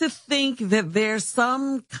seems to think that there's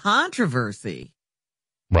some controversy.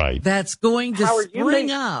 Right. That's going to spring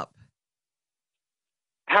up.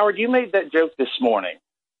 Howard, you made that joke this morning,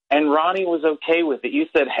 and Ronnie was okay with it. You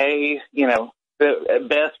said, hey,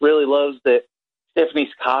 Beth really loves that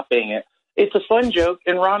Stephanie's copying it. It's a fun joke,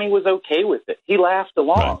 and Ronnie was okay with it. He laughed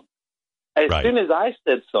along. Right. As soon as I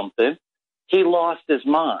said something, he lost his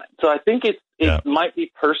mind. So I think it might be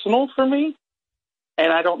personal for me.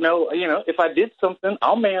 And I don't know, if I did something,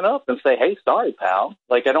 I'll man up and say, hey, sorry, pal.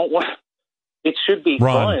 Like, I don't want, it should be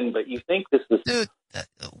fun, but you think this is. Dude,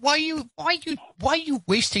 why are you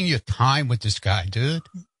wasting your time with this guy, dude?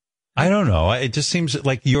 I don't know. It just seems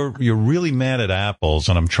like you're really mad at Apples,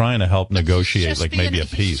 and I'm trying to help negotiate, like, maybe a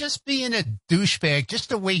piece. He's just being a douchebag, just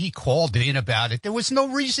the way he called in about it. There was no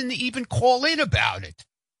reason to even call in about it.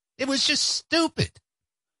 It was just stupid.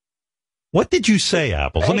 What did you say,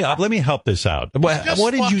 Apples? Let me help this out.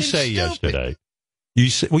 What did you say yesterday?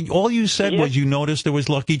 All you said was you noticed there was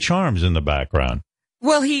Lucky Charms in the background.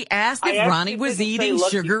 Well, he asked if Ronnie was eating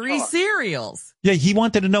sugary cereals. Yeah, he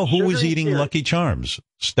wanted to know who was eating Lucky Charms,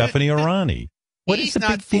 Stephanie or Ronnie. He's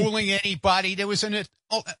not fooling anybody. There was a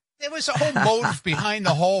whole motive behind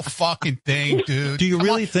the whole fucking thing, dude. Do you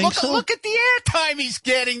really think so? Look at the airtime he's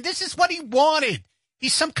getting. This is what he wanted.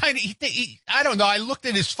 He's some kind of, I don't know. I looked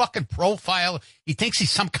at his fucking profile. He thinks he's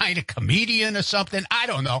some kind of comedian or something. I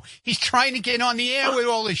don't know. He's trying to get on the air with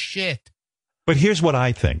all this shit. But here's what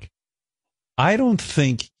I think. I don't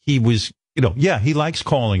think he was, he likes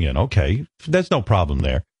calling in. Okay. There's no problem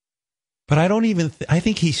there. But I don't even, I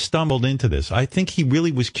think he stumbled into this. I think he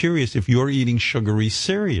really was curious if you're eating sugary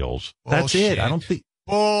cereals. That's it. I don't think.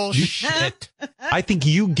 Bullshit. I think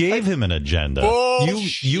you gave him an agenda.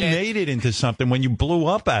 Bullshit. You made it into something when you blew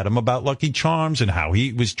up at him about Lucky Charms and how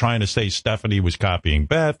he was trying to say Stephanie was copying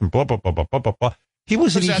Beth and blah, blah, blah, blah, blah, blah, blah.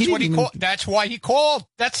 That's why he called.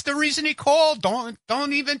 That's the reason he called. Don't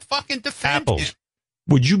even fucking defend Apples. him.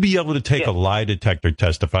 Would you be able to take a lie detector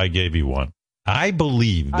test if I gave you one? I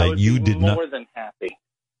believe that you did not. More than happy.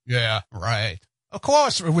 Yeah, right. Of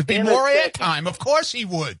course, it would be more airtime. Of course he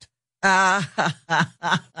would.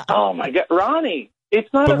 Oh my God, Ronnie! It's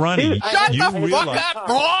not. But Ronnie, shut the fuck up,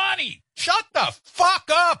 Ronnie! Shut the fuck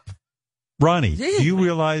up, Ronnie. Do you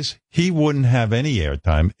realize he wouldn't have any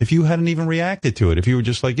airtime if you hadn't even reacted to it? If you were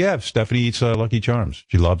just like, "Yeah, Stephanie eats Lucky Charms.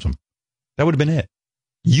 She loves them," that would have been it.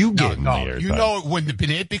 You gave him the airtime. You know it wouldn't have been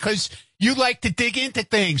it because you like to dig into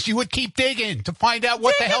things. You would keep digging to find out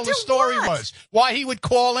what the hell the story was, why he would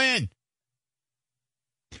call in.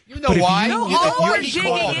 You know why? All we're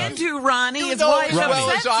digging into, Ronnie, is why it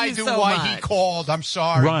upsets you so much. He called. I'm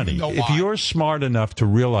sorry. Ronnie, if you're smart enough to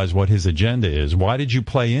realize what his agenda is, why did you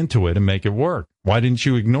play into it and make it work? Why didn't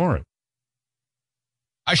you ignore it?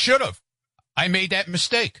 I should have. I made that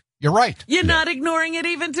mistake. You're right. You're not ignoring it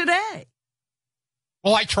even today.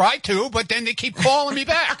 Well, I tried to, but then they keep calling me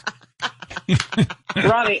back.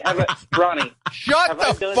 Ronnie, shut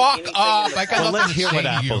the fuck up. Let's hear what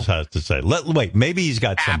Apples has to say. Wait, maybe he's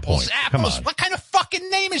got some points. Come on. What kind of fucking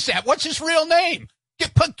name is that? What's his real name?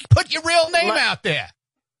 Put your real name out there.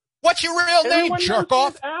 What's your real name, jerk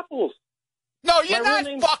off? Apples. No, you're not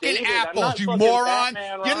fucking Apples, you moron.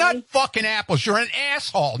 You're not fucking Apples. You're an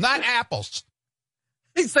asshole, not Apples.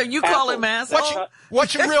 So you call him asshole?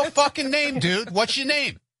 What's your real fucking name, dude? What's your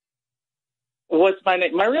name? What's my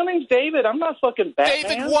name? My real name's David. I'm not fucking Batman.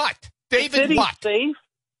 David what? David what? Safe.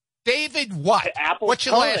 David what? Apple What's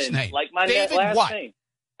your last name? Like my David last what? name.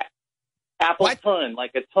 Apple ton,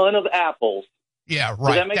 like a ton of apples. Yeah,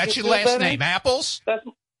 right. That's your last name, Apples?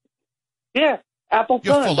 Yeah, Apple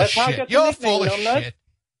ton. You're full of shit. You're full of shit.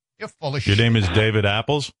 You're full of shit. Your name is David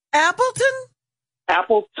Apples? Appleton?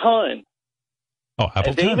 Appleton. Oh,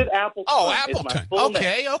 Appleton. David Appleton. Oh, Appleton.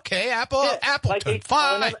 Okay. Appleton. Like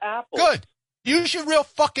fine. Good. Use your real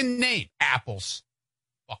fucking name, Apples.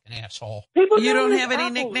 Fucking asshole. You don't have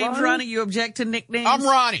any nicknames, Ronnie? You object to nicknames? I'm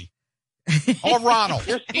Ronnie. Or Ronald.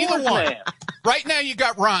 Either one. Right now you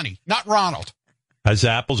got Ronnie, not Ronald. Has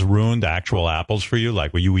Apples ruined actual apples for you?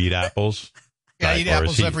 Like, will you eat apples? Yeah, I eat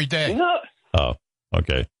apples every day. No. Oh,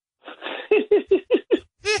 okay.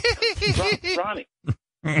 Ronnie.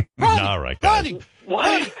 All right, guys. Ronnie.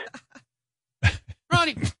 What?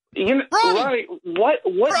 Ronnie. Ronnie, what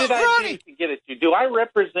did I do to get at you? Do I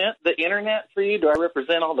represent the internet for you? Do I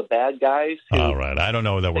represent all the bad guys? All right. I don't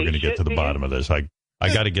know that we're going to get to the bottom of this. I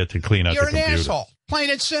got to get to clean out the computer. You're an asshole. Plain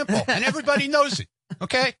and simple. And everybody knows it.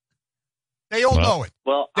 Okay? They all know it.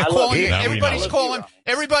 Well, They're I love calling you. it. Everybody's calling. You,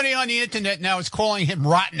 everybody on the internet now is calling him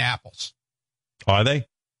Rotten Apples. Are they?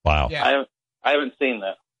 Wow. Yeah. I haven't seen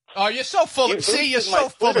that. Oh, you're so full of. See, you're so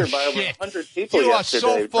full of shit. You are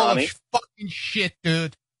so full of fucking shit,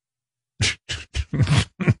 dude.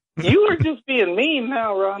 You are just being mean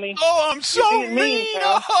now, Ronnie. Oh, I'm so mean.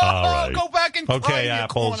 All right. Go back and cry okay, in your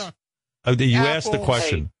Apples. corner. You asked the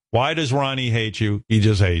question. Hey. Why does Ronnie hate you? He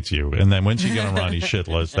just hates you. And then once you get on Ronnie's shit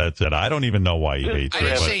list, that's it. I don't even know why he hates you. I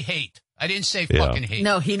didn't say hate. I didn't say fucking hate.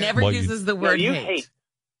 No, he never uses the word hate.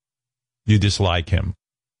 You dislike him.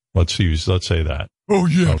 Let's say that. Oh,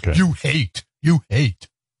 yeah. Okay. You hate.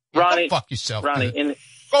 Ronnie. Go fuck yourself. Ronnie.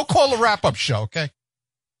 Go call the wrap-up show, okay?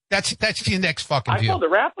 That's your next fucking deal. I called the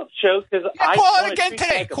wrap-up show because call it again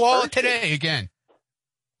today. Call it today again.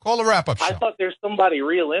 Call the wrap-up show. I thought there's somebody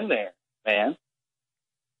real in there, man.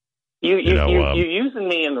 You're using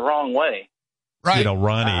me in the wrong way. Right. You know,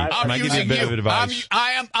 Ronnie, can I give you a bit of advice?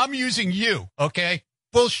 I'm using you, okay?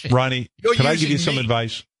 Bullshit. Ronnie, can I give you some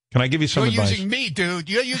advice? Can I give you some advice? You're using me, dude.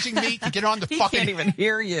 You're using me to get on the fucking... He can't even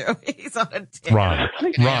hear you. He's on a tear. Ron.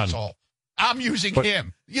 Asshole. I'm using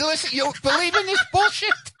him. You listen, you believe in this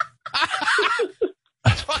bullshit?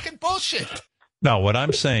 It's fucking bullshit. No, what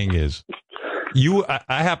I'm saying is,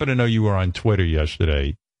 I happen to know you were on Twitter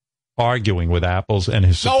yesterday arguing with Apples and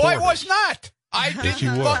his supporters. No, I was not. I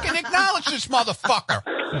didn't fucking acknowledge this motherfucker.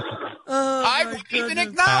 I wouldn't even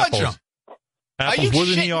acknowledge him. Apples,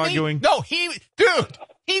 wasn't he arguing? No, he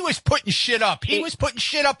was putting shit up. He was putting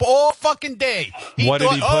shit up all fucking day. What did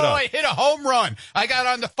he put up? I hit a home run. I got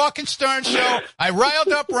on the fucking Stern show. I riled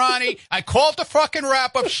up Ronnie. I called the fucking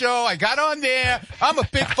wrap-up show. I got on there. I'm a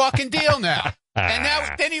big fucking deal now.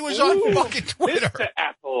 And then he was on fucking Twitter.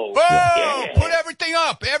 Apple. Oh, put everything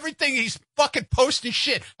up. Everything. He's fucking posting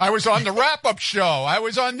shit. I was on the wrap-up show. I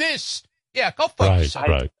was on this. Yeah, go fuck yourself.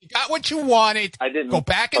 Right. You got what you wanted. Go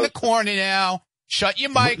back in the corner now. Shut your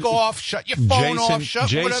mic off. Shut your phone off. Shut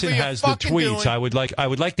whatever Jason you're has the fucking tweets. doing. I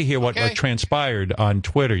would like to hear what transpired on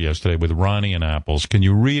Twitter yesterday with Ronnie and Apples. Can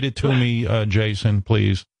you read it to me, Jason,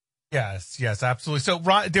 please? Yes, absolutely. So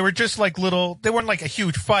they were just like they weren't like a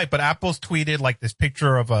huge fight, but Apples tweeted like this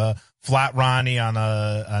picture of a flat Ronnie on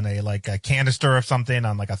a like a canister or something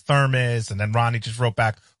on like a thermos. And then Ronnie just wrote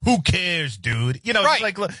back, "Who cares, dude?" You know, right.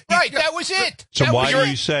 Like, that was it. So that why was do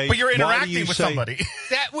you say, but you're interacting with somebody.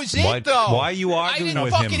 That was it though. Why are you arguing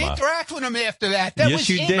with him? I didn't fucking interact with him after that. That yes, was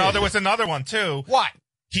you it. did. No, there was another one too. What?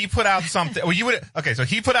 He put out something. So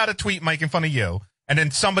he put out a tweet making fun of you. And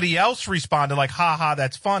then somebody else responded like, "Ha ha,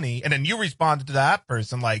 that's funny." And then you responded to that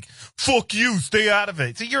person like, "Fuck you, stay out of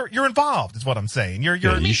it." So you're involved, is what I'm saying. You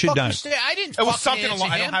should not. I didn't. It was something along.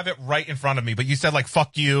 I don't have it right in front of me, but you said like,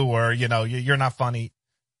 "Fuck you," or you're not funny.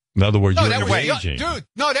 In other words, you're engaging. Dude,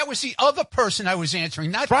 no, that was the other person I was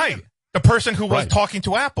answering, not right. him. The person who was talking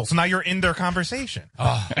to Apple. So now you're in their conversation.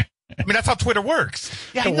 I mean, that's how Twitter works.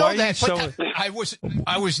 Yeah, I know that, but I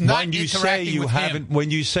was not interacting with him.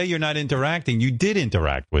 When you say you're not interacting, you did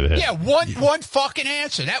interact with him. Yeah, one fucking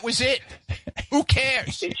answer. That was it. Who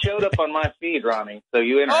cares? It showed up on my feed, Ronnie, so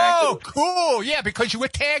you interacted. Oh, cool. Yeah, because you were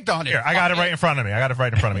tagged on it. Here, I got it right in front of me.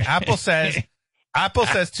 Apple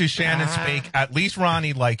says to Shannon Spake, "At least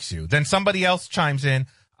Ronnie likes you." Then somebody else chimes in,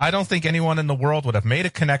 "I don't think anyone in the world would have made a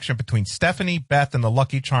connection between Stephanie, Beth, and the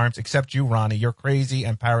Lucky Charms except you, Ronnie. Your crazy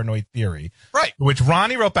and paranoid theory." Right. Which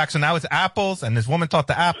Ronnie wrote back. So now it's Apples, and this woman talked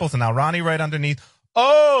to Apples, and now Ronnie right underneath,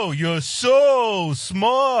 "Oh, you're so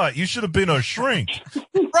smart. You should have been a shrink."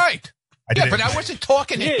 Right. But I wasn't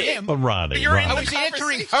talking to him. Ronnie. I was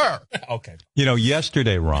answering her. Okay.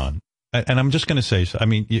 Yesterday, Ron, and I'm just going to say, I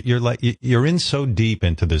mean, you're in so deep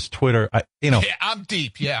into this Twitter. Yeah, I'm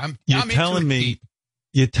deep. Yeah,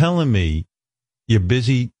 You're telling me you're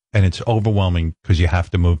busy and it's overwhelming because you have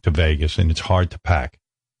to move to Vegas and it's hard to pack.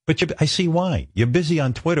 But I see why. You're busy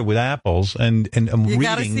on Twitter with Apples and you reading. You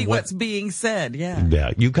got to see what's being said. Yeah.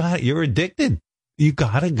 Yeah. You're addicted. You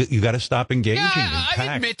got to stop engaging. Yeah,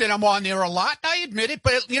 I admit that I'm on there a lot. I admit it.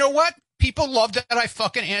 But you know what? People love that I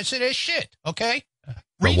fucking answer their shit. Okay.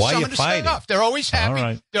 Read some of the stuff. They're always happy. All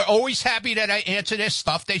right. They're always happy that I answer their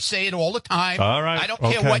stuff. They say it all the time. All right. I don't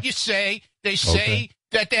care what you say. They say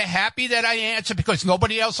that they're happy that I answer because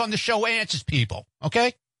nobody else on the show answers people.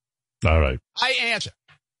 Okay? All right. I answer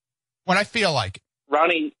when I feel like it.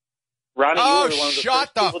 Ronnie, oh, you were one of the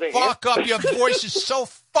shut first the people fuck up. Your voice is so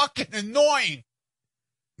fucking annoying.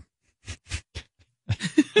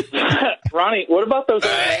 Ronnie, what about those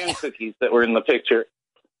old man cookies that were in the picture?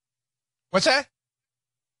 What's that?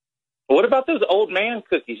 What about those old man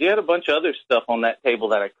cookies? You had a bunch of other stuff on that table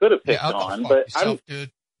that I could have picked on, but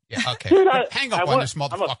dude. Yeah, okay. Dude, hang up on this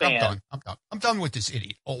motherfucker. I'm done with this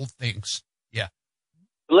idiot. Old things. Yeah.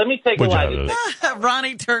 Let me take a lie Would you detector.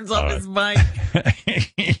 Ronnie turns off his mic.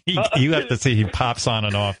 You have to see he pops on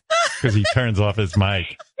and off because he turns off his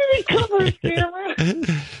mic.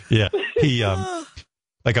 Yeah, he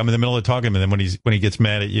like I'm in the middle of talking, and then when he gets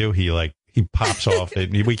mad at you, he pops off.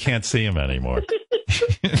 We can't see him anymore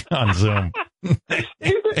on Zoom.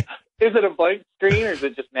 Is it a blank screen or is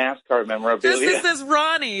it just NASCAR memorabilia? This is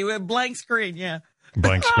Ronnie with blank screen. Yeah,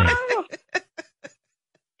 blank screen.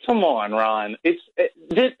 Come on, Ron.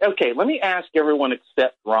 Okay. Let me ask everyone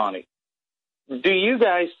except Ronnie. Do you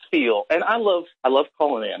guys feel? And I love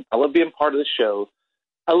calling in. I love being part of the show.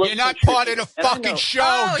 You're not part of the fucking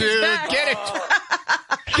show, dude. Get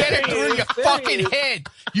it through your fucking head.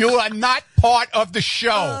 You are not part of the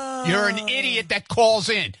show. You're an idiot that calls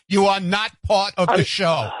in. You are not part of the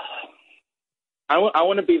show. I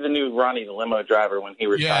want to be the new Ronnie, the limo driver, when he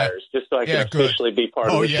retires, just so I can officially be part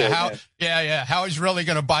of the show. How he's really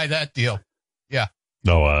going to buy that deal? Yeah.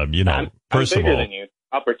 No, first I'm bigger of all, than you.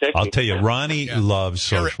 I'll protect I'll you. tell you, Ronnie loves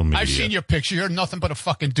social media. I've seen your picture. You're nothing but a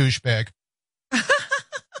fucking douchebag.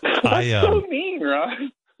 That's so mean,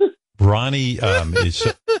 Ron. Ronnie is.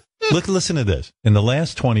 Listen to this. In the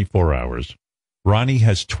last 24 hours, Ronnie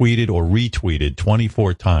has tweeted or retweeted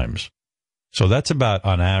 24 times. So that's about,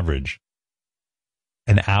 on average,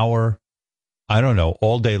 an hour. I don't know,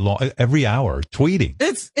 all day long, every hour tweeting.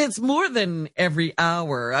 It's more than every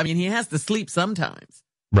hour. I mean, he has to sleep sometimes.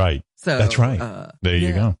 Right. So that's right. There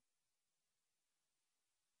you go.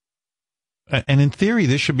 And in theory,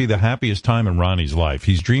 this should be the happiest time in Ronnie's life.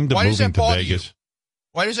 He's dreamed of moving to Vegas.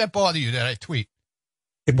 Why does that bother you that I tweet?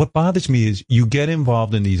 What bothers me is you get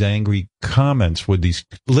involved in these angry comments with these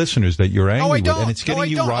listeners that you're angry with, and it's getting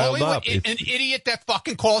you riled up. An idiot that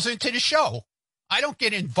fucking calls into the show. I don't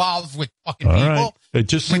get involved with fucking people. Right. It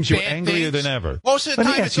just seems you're angrier than ever. Most of the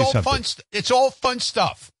time, it's all fun. It's all fun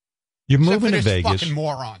stuff. You're moving to Vegas. Fucking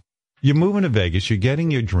moron. You're moving to Vegas. You're getting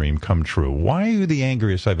your dream come true. Why are you the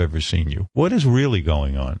angriest I've ever seen you? What is really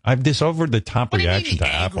going on? I've this over the top reaction to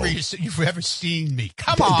Apple. Angriest you've ever seen me?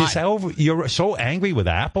 Come on. You're so angry with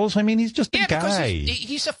apples. I mean, he's just a guy.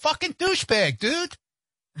 He's a fucking douchebag, dude.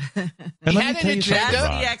 He had an agenda.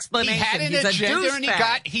 The explanation. He had an agenda, and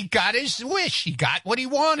he got his wish. He got what he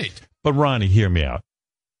wanted. But Ronnie, hear me out.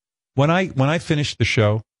 When I finish the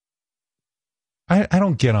show, I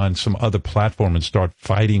don't get on some other platform and start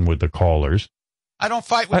fighting with the callers. I don't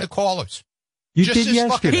fight with the callers. You did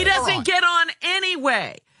yesterday. He doesn't get on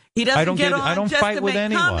anyway. He doesn't get on I don't just fight to with make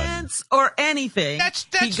anyone. Comments or anything. That's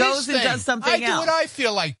he goes and does something else. I do what I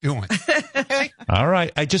feel like doing. Okay? All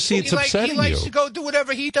right. I just see it's upsetting you. He likes to go do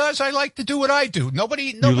whatever he does. I like to do what I do.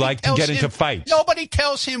 Nobody you like to get into fights. Nobody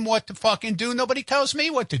tells him what to fucking do. Nobody tells me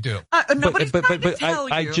what to do. I'm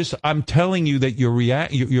telling you that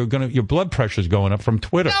your blood pressure is going up from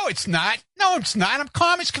Twitter. No, it's not. I'm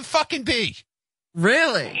calm as can fucking be.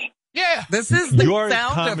 Really? Yeah. This is the You're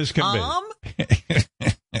sound calm of as can calm?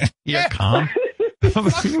 You're calm?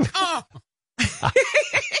 Fucking calm.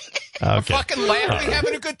 I'm Okay. fucking laughing,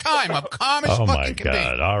 having a good time. I'm calm as fucking can be. Oh, my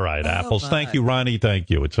God. All right, Apples. Thank you, Ronnie. Thank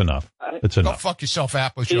you. It's enough. It's enough. Go fuck yourself,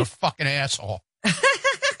 Apples. You're a fucking asshole.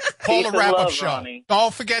 Call the wrap-up show. Ronnie.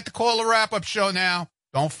 Don't forget to call the wrap-up show now.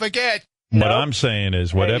 Don't forget. What I'm saying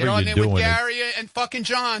is whatever Get on you're there doing. with Gary and fucking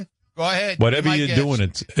John. Go ahead. Whatever you're doing,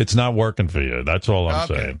 it's not working for you. That's all I'm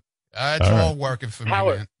saying. It's all working for me,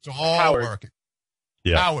 man. It's all working.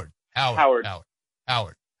 Yeah. Howard.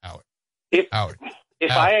 If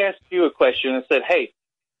I asked you a question and said, "Hey,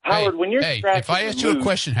 Howard, when you're scratching if I asked you a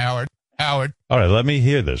question, Howard. All right, let me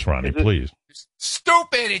hear this, Ronnie, please.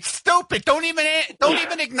 Stupid! It's stupid. Don't even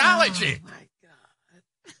acknowledge it.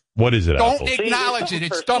 What is it? Don't Apples? acknowledge it.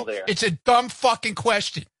 It's dumb. It's a dumb fucking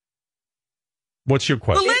question. What's your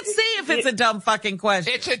question? Well, let's see if it's a dumb fucking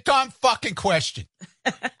question. It's a dumb fucking question.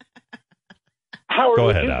 Howard, Go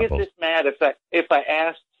would ahead, you Apples. get this mad if I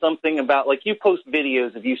asked something about, like, you post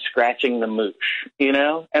videos of you scratching the moosh, you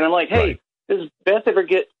know? And I'm like, hey, does Beth ever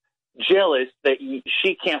get jealous that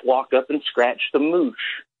she can't walk up and scratch the moosh,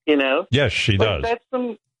 you know? Yes, she does. That's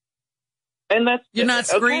You're not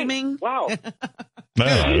screaming? Wow. No,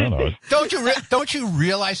 I don't know. Don't you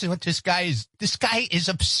realize what this guy is? This guy is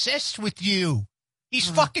obsessed with you. He's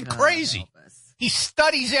fucking crazy. He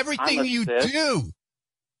studies everything you do.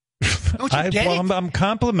 Don't you get it? I'm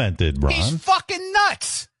complimented, Ron. He's fucking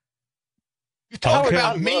nuts. You're talking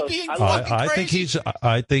about me being fucking crazy.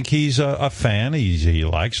 I think he's a fan. He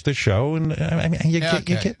likes the show, and you're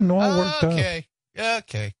getting all worked up.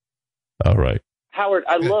 Okay. All right. Howard,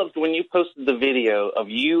 I loved when you posted the video of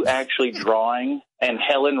you actually drawing and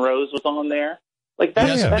Helen Rose was on there. Like,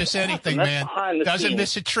 doesn't miss anything, man. Doesn't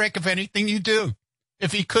miss a trick of anything you do.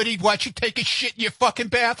 If he could, he'd watch you take a shit in your fucking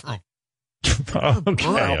bathroom.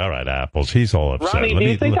 Okay, all right, Apples. He's all upset. Ronnie, do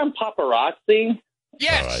you think I'm paparazzi?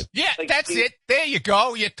 Yes, Right. yeah, that's it. There you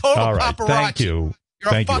go. You're total All right, paparazzi. thank you.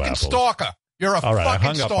 You're Thank a you, fucking Apples. stalker. You're a All right, I fucking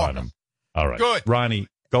hung stalker. up on him. All right. Good. Ronnie,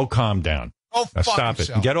 go calm down. Go Now fuck stop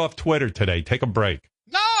himself. it. Get off Twitter today. Take a break.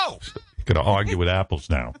 No. You're going to argue with Apples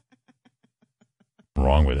now. What's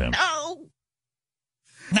wrong with him?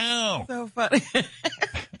 No. So funny.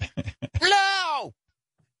 No.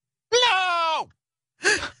 No.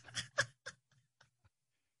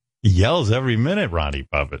 He yells every minute, Ronnie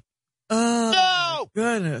Buffett. Oh, no.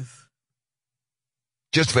 Goodness.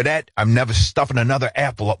 Just for that, I'm never stuffing another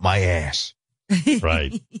apple up my ass.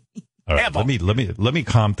 Right. All right. Let me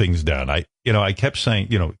calm things down. I kept saying,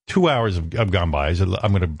 2 hours have gone by. I said,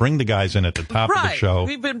 I'm going to bring the guys in at the top of the show.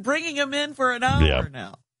 We've been bringing them in for an hour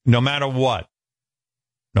now. No matter what,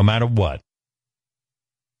 I'm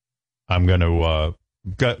going to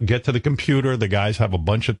get to the computer. The guys have a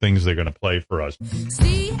bunch of things they're going to play for us.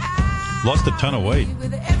 Lost a ton of weight.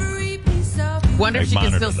 Wonder if she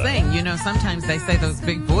can still sing. Sometimes they say those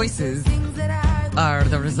big voices are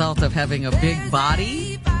the result of having a big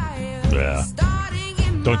body. Yeah.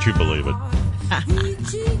 Don't you believe it?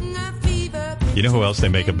 You know who else they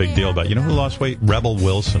make a big deal about? You know who lost weight? Rebel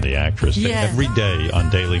Wilson, the actress. Yes. Every day on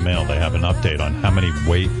Daily Mail, they have an update on how many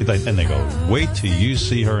weight. And they go, wait till you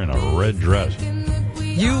see her in a red dress.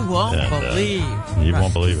 You won't believe. You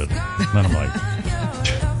won't believe it. And I'm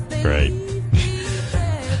like, great.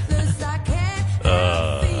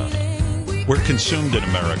 We're consumed in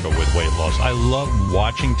America with weight loss. I love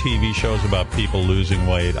watching TV shows about people losing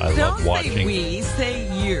weight. I love watching. Don't say we,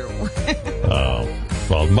 say you.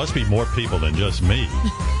 Well, it must be more people than just me.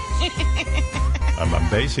 I'm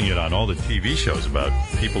basing it on all the TV shows about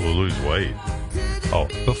people who lose weight. Oh,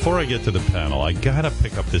 before I get to the panel, I got to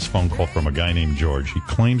pick up this phone call from a guy named George. He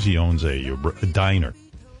claims he owns a diner.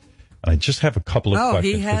 And I just have a couple of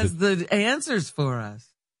questions. Oh, he has the answers for us.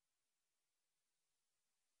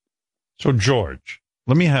 So, George,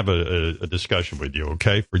 let me have a discussion with you,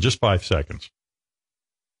 okay, for just 5 seconds.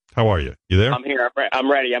 How are you? You there? I'm here.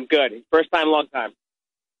 I'm ready. I'm good. First time, long time.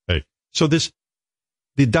 Hey, so the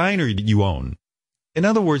diner that you own, in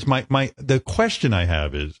other words, the question I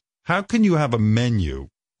have is, how can you have a menu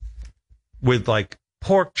with like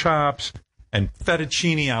pork chops and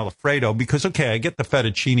fettuccine Alfredo? Because, okay, I get the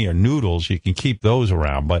fettuccine or noodles. You can keep those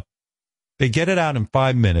around, but they get it out in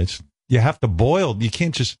 5 minutes. You have to boil. You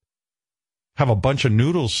can't just have a bunch of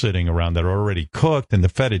noodles sitting around that are already cooked, and the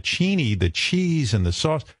fettuccine, the cheese, and the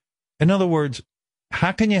sauce. In other words,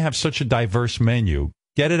 how can you have such a diverse menu,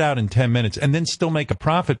 get it out in 10 minutes, and then still make a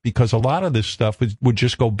profit? Because a lot of this stuff would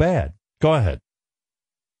just go bad. Go ahead.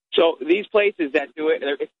 So these places that do it,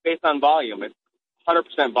 it's based on volume. It's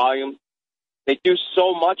 100% volume. They do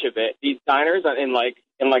so much of it. These diners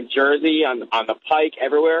in Jersey, on the Pike,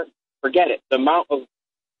 everywhere, forget it. The amount of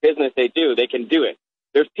business they do, they can do it.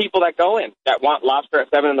 There's people that go in that want lobster at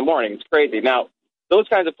 7 in the morning. It's crazy. Now, those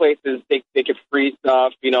kinds of places, they can freeze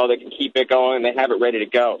stuff, they can keep it going, and they have it ready to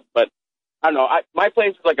go. But I don't know. My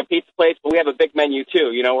place is like a pizza place, but we have a big menu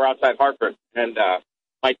too. We're outside Hartford, and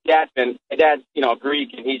my dad's Greek,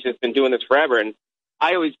 and he's just been doing this forever. And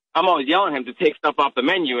I'm always yelling at him to take stuff off the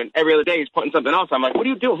menu, and every other day he's putting something else. I'm like, what are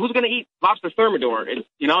you doing? Who's going to eat lobster thermidor?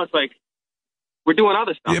 It's like we're doing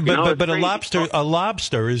other stuff. Yeah, but a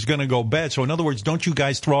lobster is going to go bad. So in other words, don't you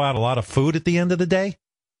guys throw out a lot of food at the end of the day?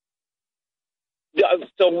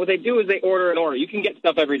 So what they do is they order and order. You can get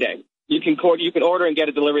stuff every day. You can order and get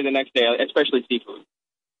a delivery the next day, especially seafood.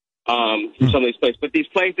 From some of these places. But these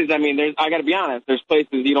places, I got to be honest, there's places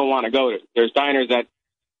you don't want to go to. There's diners that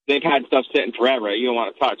they've had stuff sitting forever you don't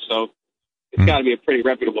want to touch. So it's got to be a pretty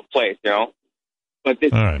reputable place, But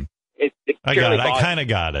this, all right. It's I got it. I kind of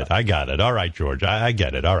got it. I got it. All right, George. I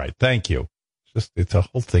get it. All right. Thank you. It's a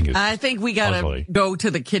whole thing. I think we got to go to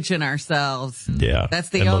the kitchen ourselves. Yeah. That's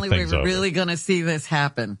the only way we're really going to see this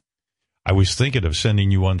happen. I was thinking of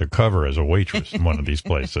sending you undercover as a waitress in one of these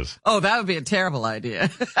places. Oh, that would be a terrible idea.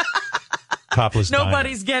 Topless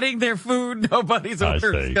Nobody's getting their food. Nobody's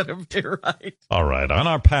order is going to be right. All right. On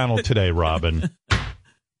our panel today, Robin,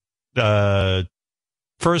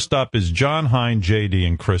 first up is John Hein, JD,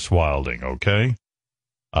 and Chris Wilding, okay?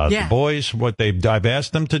 The boys, I've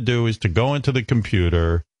asked them to do is to go into the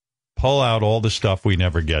computer, pull out all the stuff we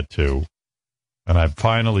never get to, and I'm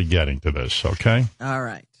finally getting to this, okay? All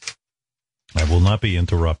right. I will not be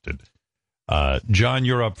interrupted. John,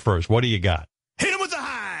 you're up first. What do you got? Hit him with the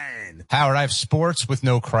hind. Howard, I have sports with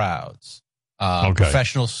no crowds. Okay.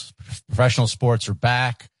 Professional sports are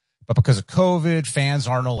back. But because of COVID, fans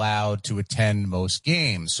aren't allowed to attend most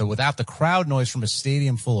games. So without the crowd noise from a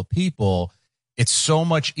stadium full of people, it's so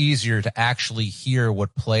much easier to actually hear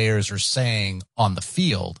what players are saying on the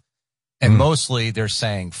field. And mostly they're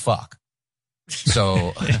saying fuck.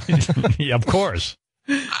 So, yeah, of course.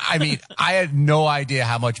 I mean, I had no idea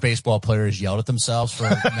how much baseball players yelled at themselves for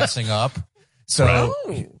messing up. So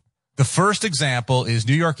the first example is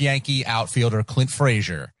New York Yankee outfielder Clint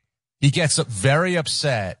Frazier. He gets very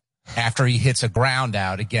upset after he hits a ground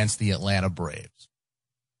out against the Atlanta Braves.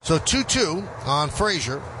 So 2-2 on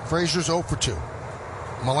Frazier. Frazier's 0 for 2.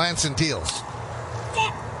 Melanson deals.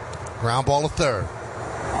 Ground ball to third.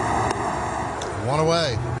 One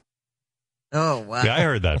away. Oh, wow. Yeah, I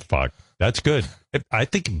heard that. Fuck. That's good. I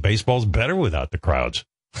think baseball's better without the crowds.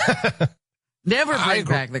 Never bring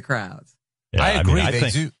back the crowds. Yeah, I agree. I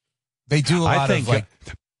think, they do a lot of like.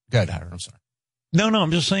 Good, I'm sorry. No,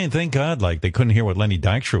 I'm just saying, thank God, like, they couldn't hear what Lenny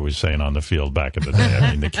Dykstra was saying on the field back in the day.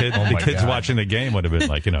 I mean, the kids watching the game would have been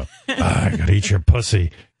like, I gotta eat your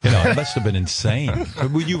pussy. It must have been insane.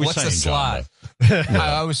 You were What's saying, the slide?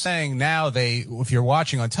 I was saying now if you're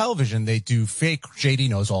watching on television, they do fake, JD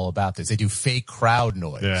knows all about this. They do fake crowd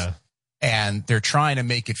noise. Yeah. And they're trying to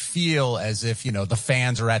make it feel as if, the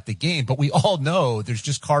fans are at the game. But we all know there's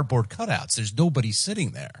just cardboard cutouts. There's nobody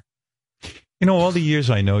sitting there. All the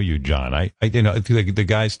years I know you, John, the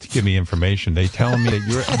guys give me information. They tell me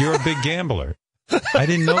that you're a big gambler. I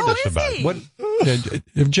didn't know this about it. What,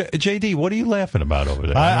 JD, what are you laughing about over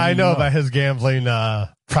there? I know about his gambling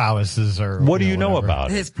prowesses, or what do you know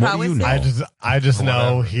about his prowess? I just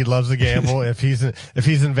know he loves to gamble. If he's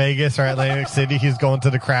in Vegas or Atlantic City, he's going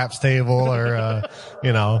to the craps table, or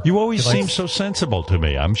You always seem so sensible to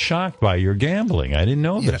me. I'm shocked by your gambling. I didn't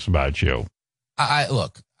know this about you.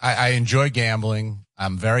 I enjoy gambling.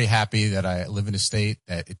 I'm very happy that I live in a state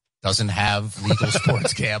that it doesn't have legal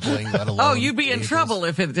sports gambling, let alone. Oh, you'd be in trouble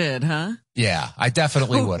if it did, huh? Yeah, I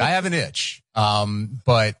definitely would. I have an itch.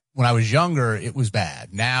 But when I was younger, it was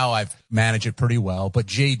bad. Now I've managed it pretty well. But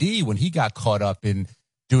JD, when he got caught up in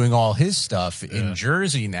doing all his stuff in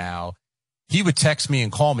Jersey now, he would text me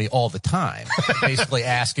and call me all the time, basically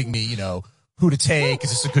asking me, who to take. Is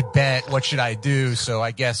this a good bet? What should I do? So I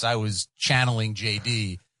guess I was channeling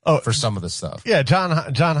JD for some of the stuff. Yeah, John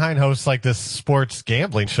Hein hosts like this sports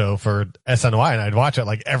gambling show for SNY, and I'd watch it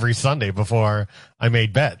like every Sunday before I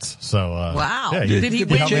made bets. So wow, yeah, did he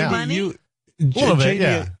win your money? A little bit,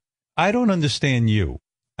 yeah. I don't understand you.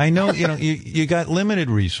 I know you got limited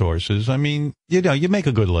resources. I mean, you make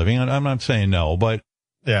a good living. I'm not saying no, but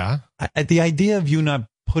yeah, the idea of you not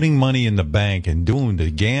putting money in the bank and doing the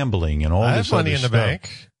gambling and all I this have money other in the stuff.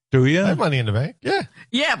 bank. Do you? I have money in the bank. Yeah.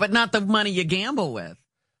 Yeah, but not the money you gamble with.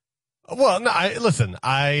 Well, no,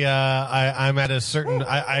 I'm at a certain,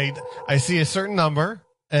 I see a certain number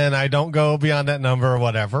and I don't go beyond that number or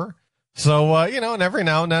whatever. So, and every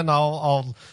now and then I'll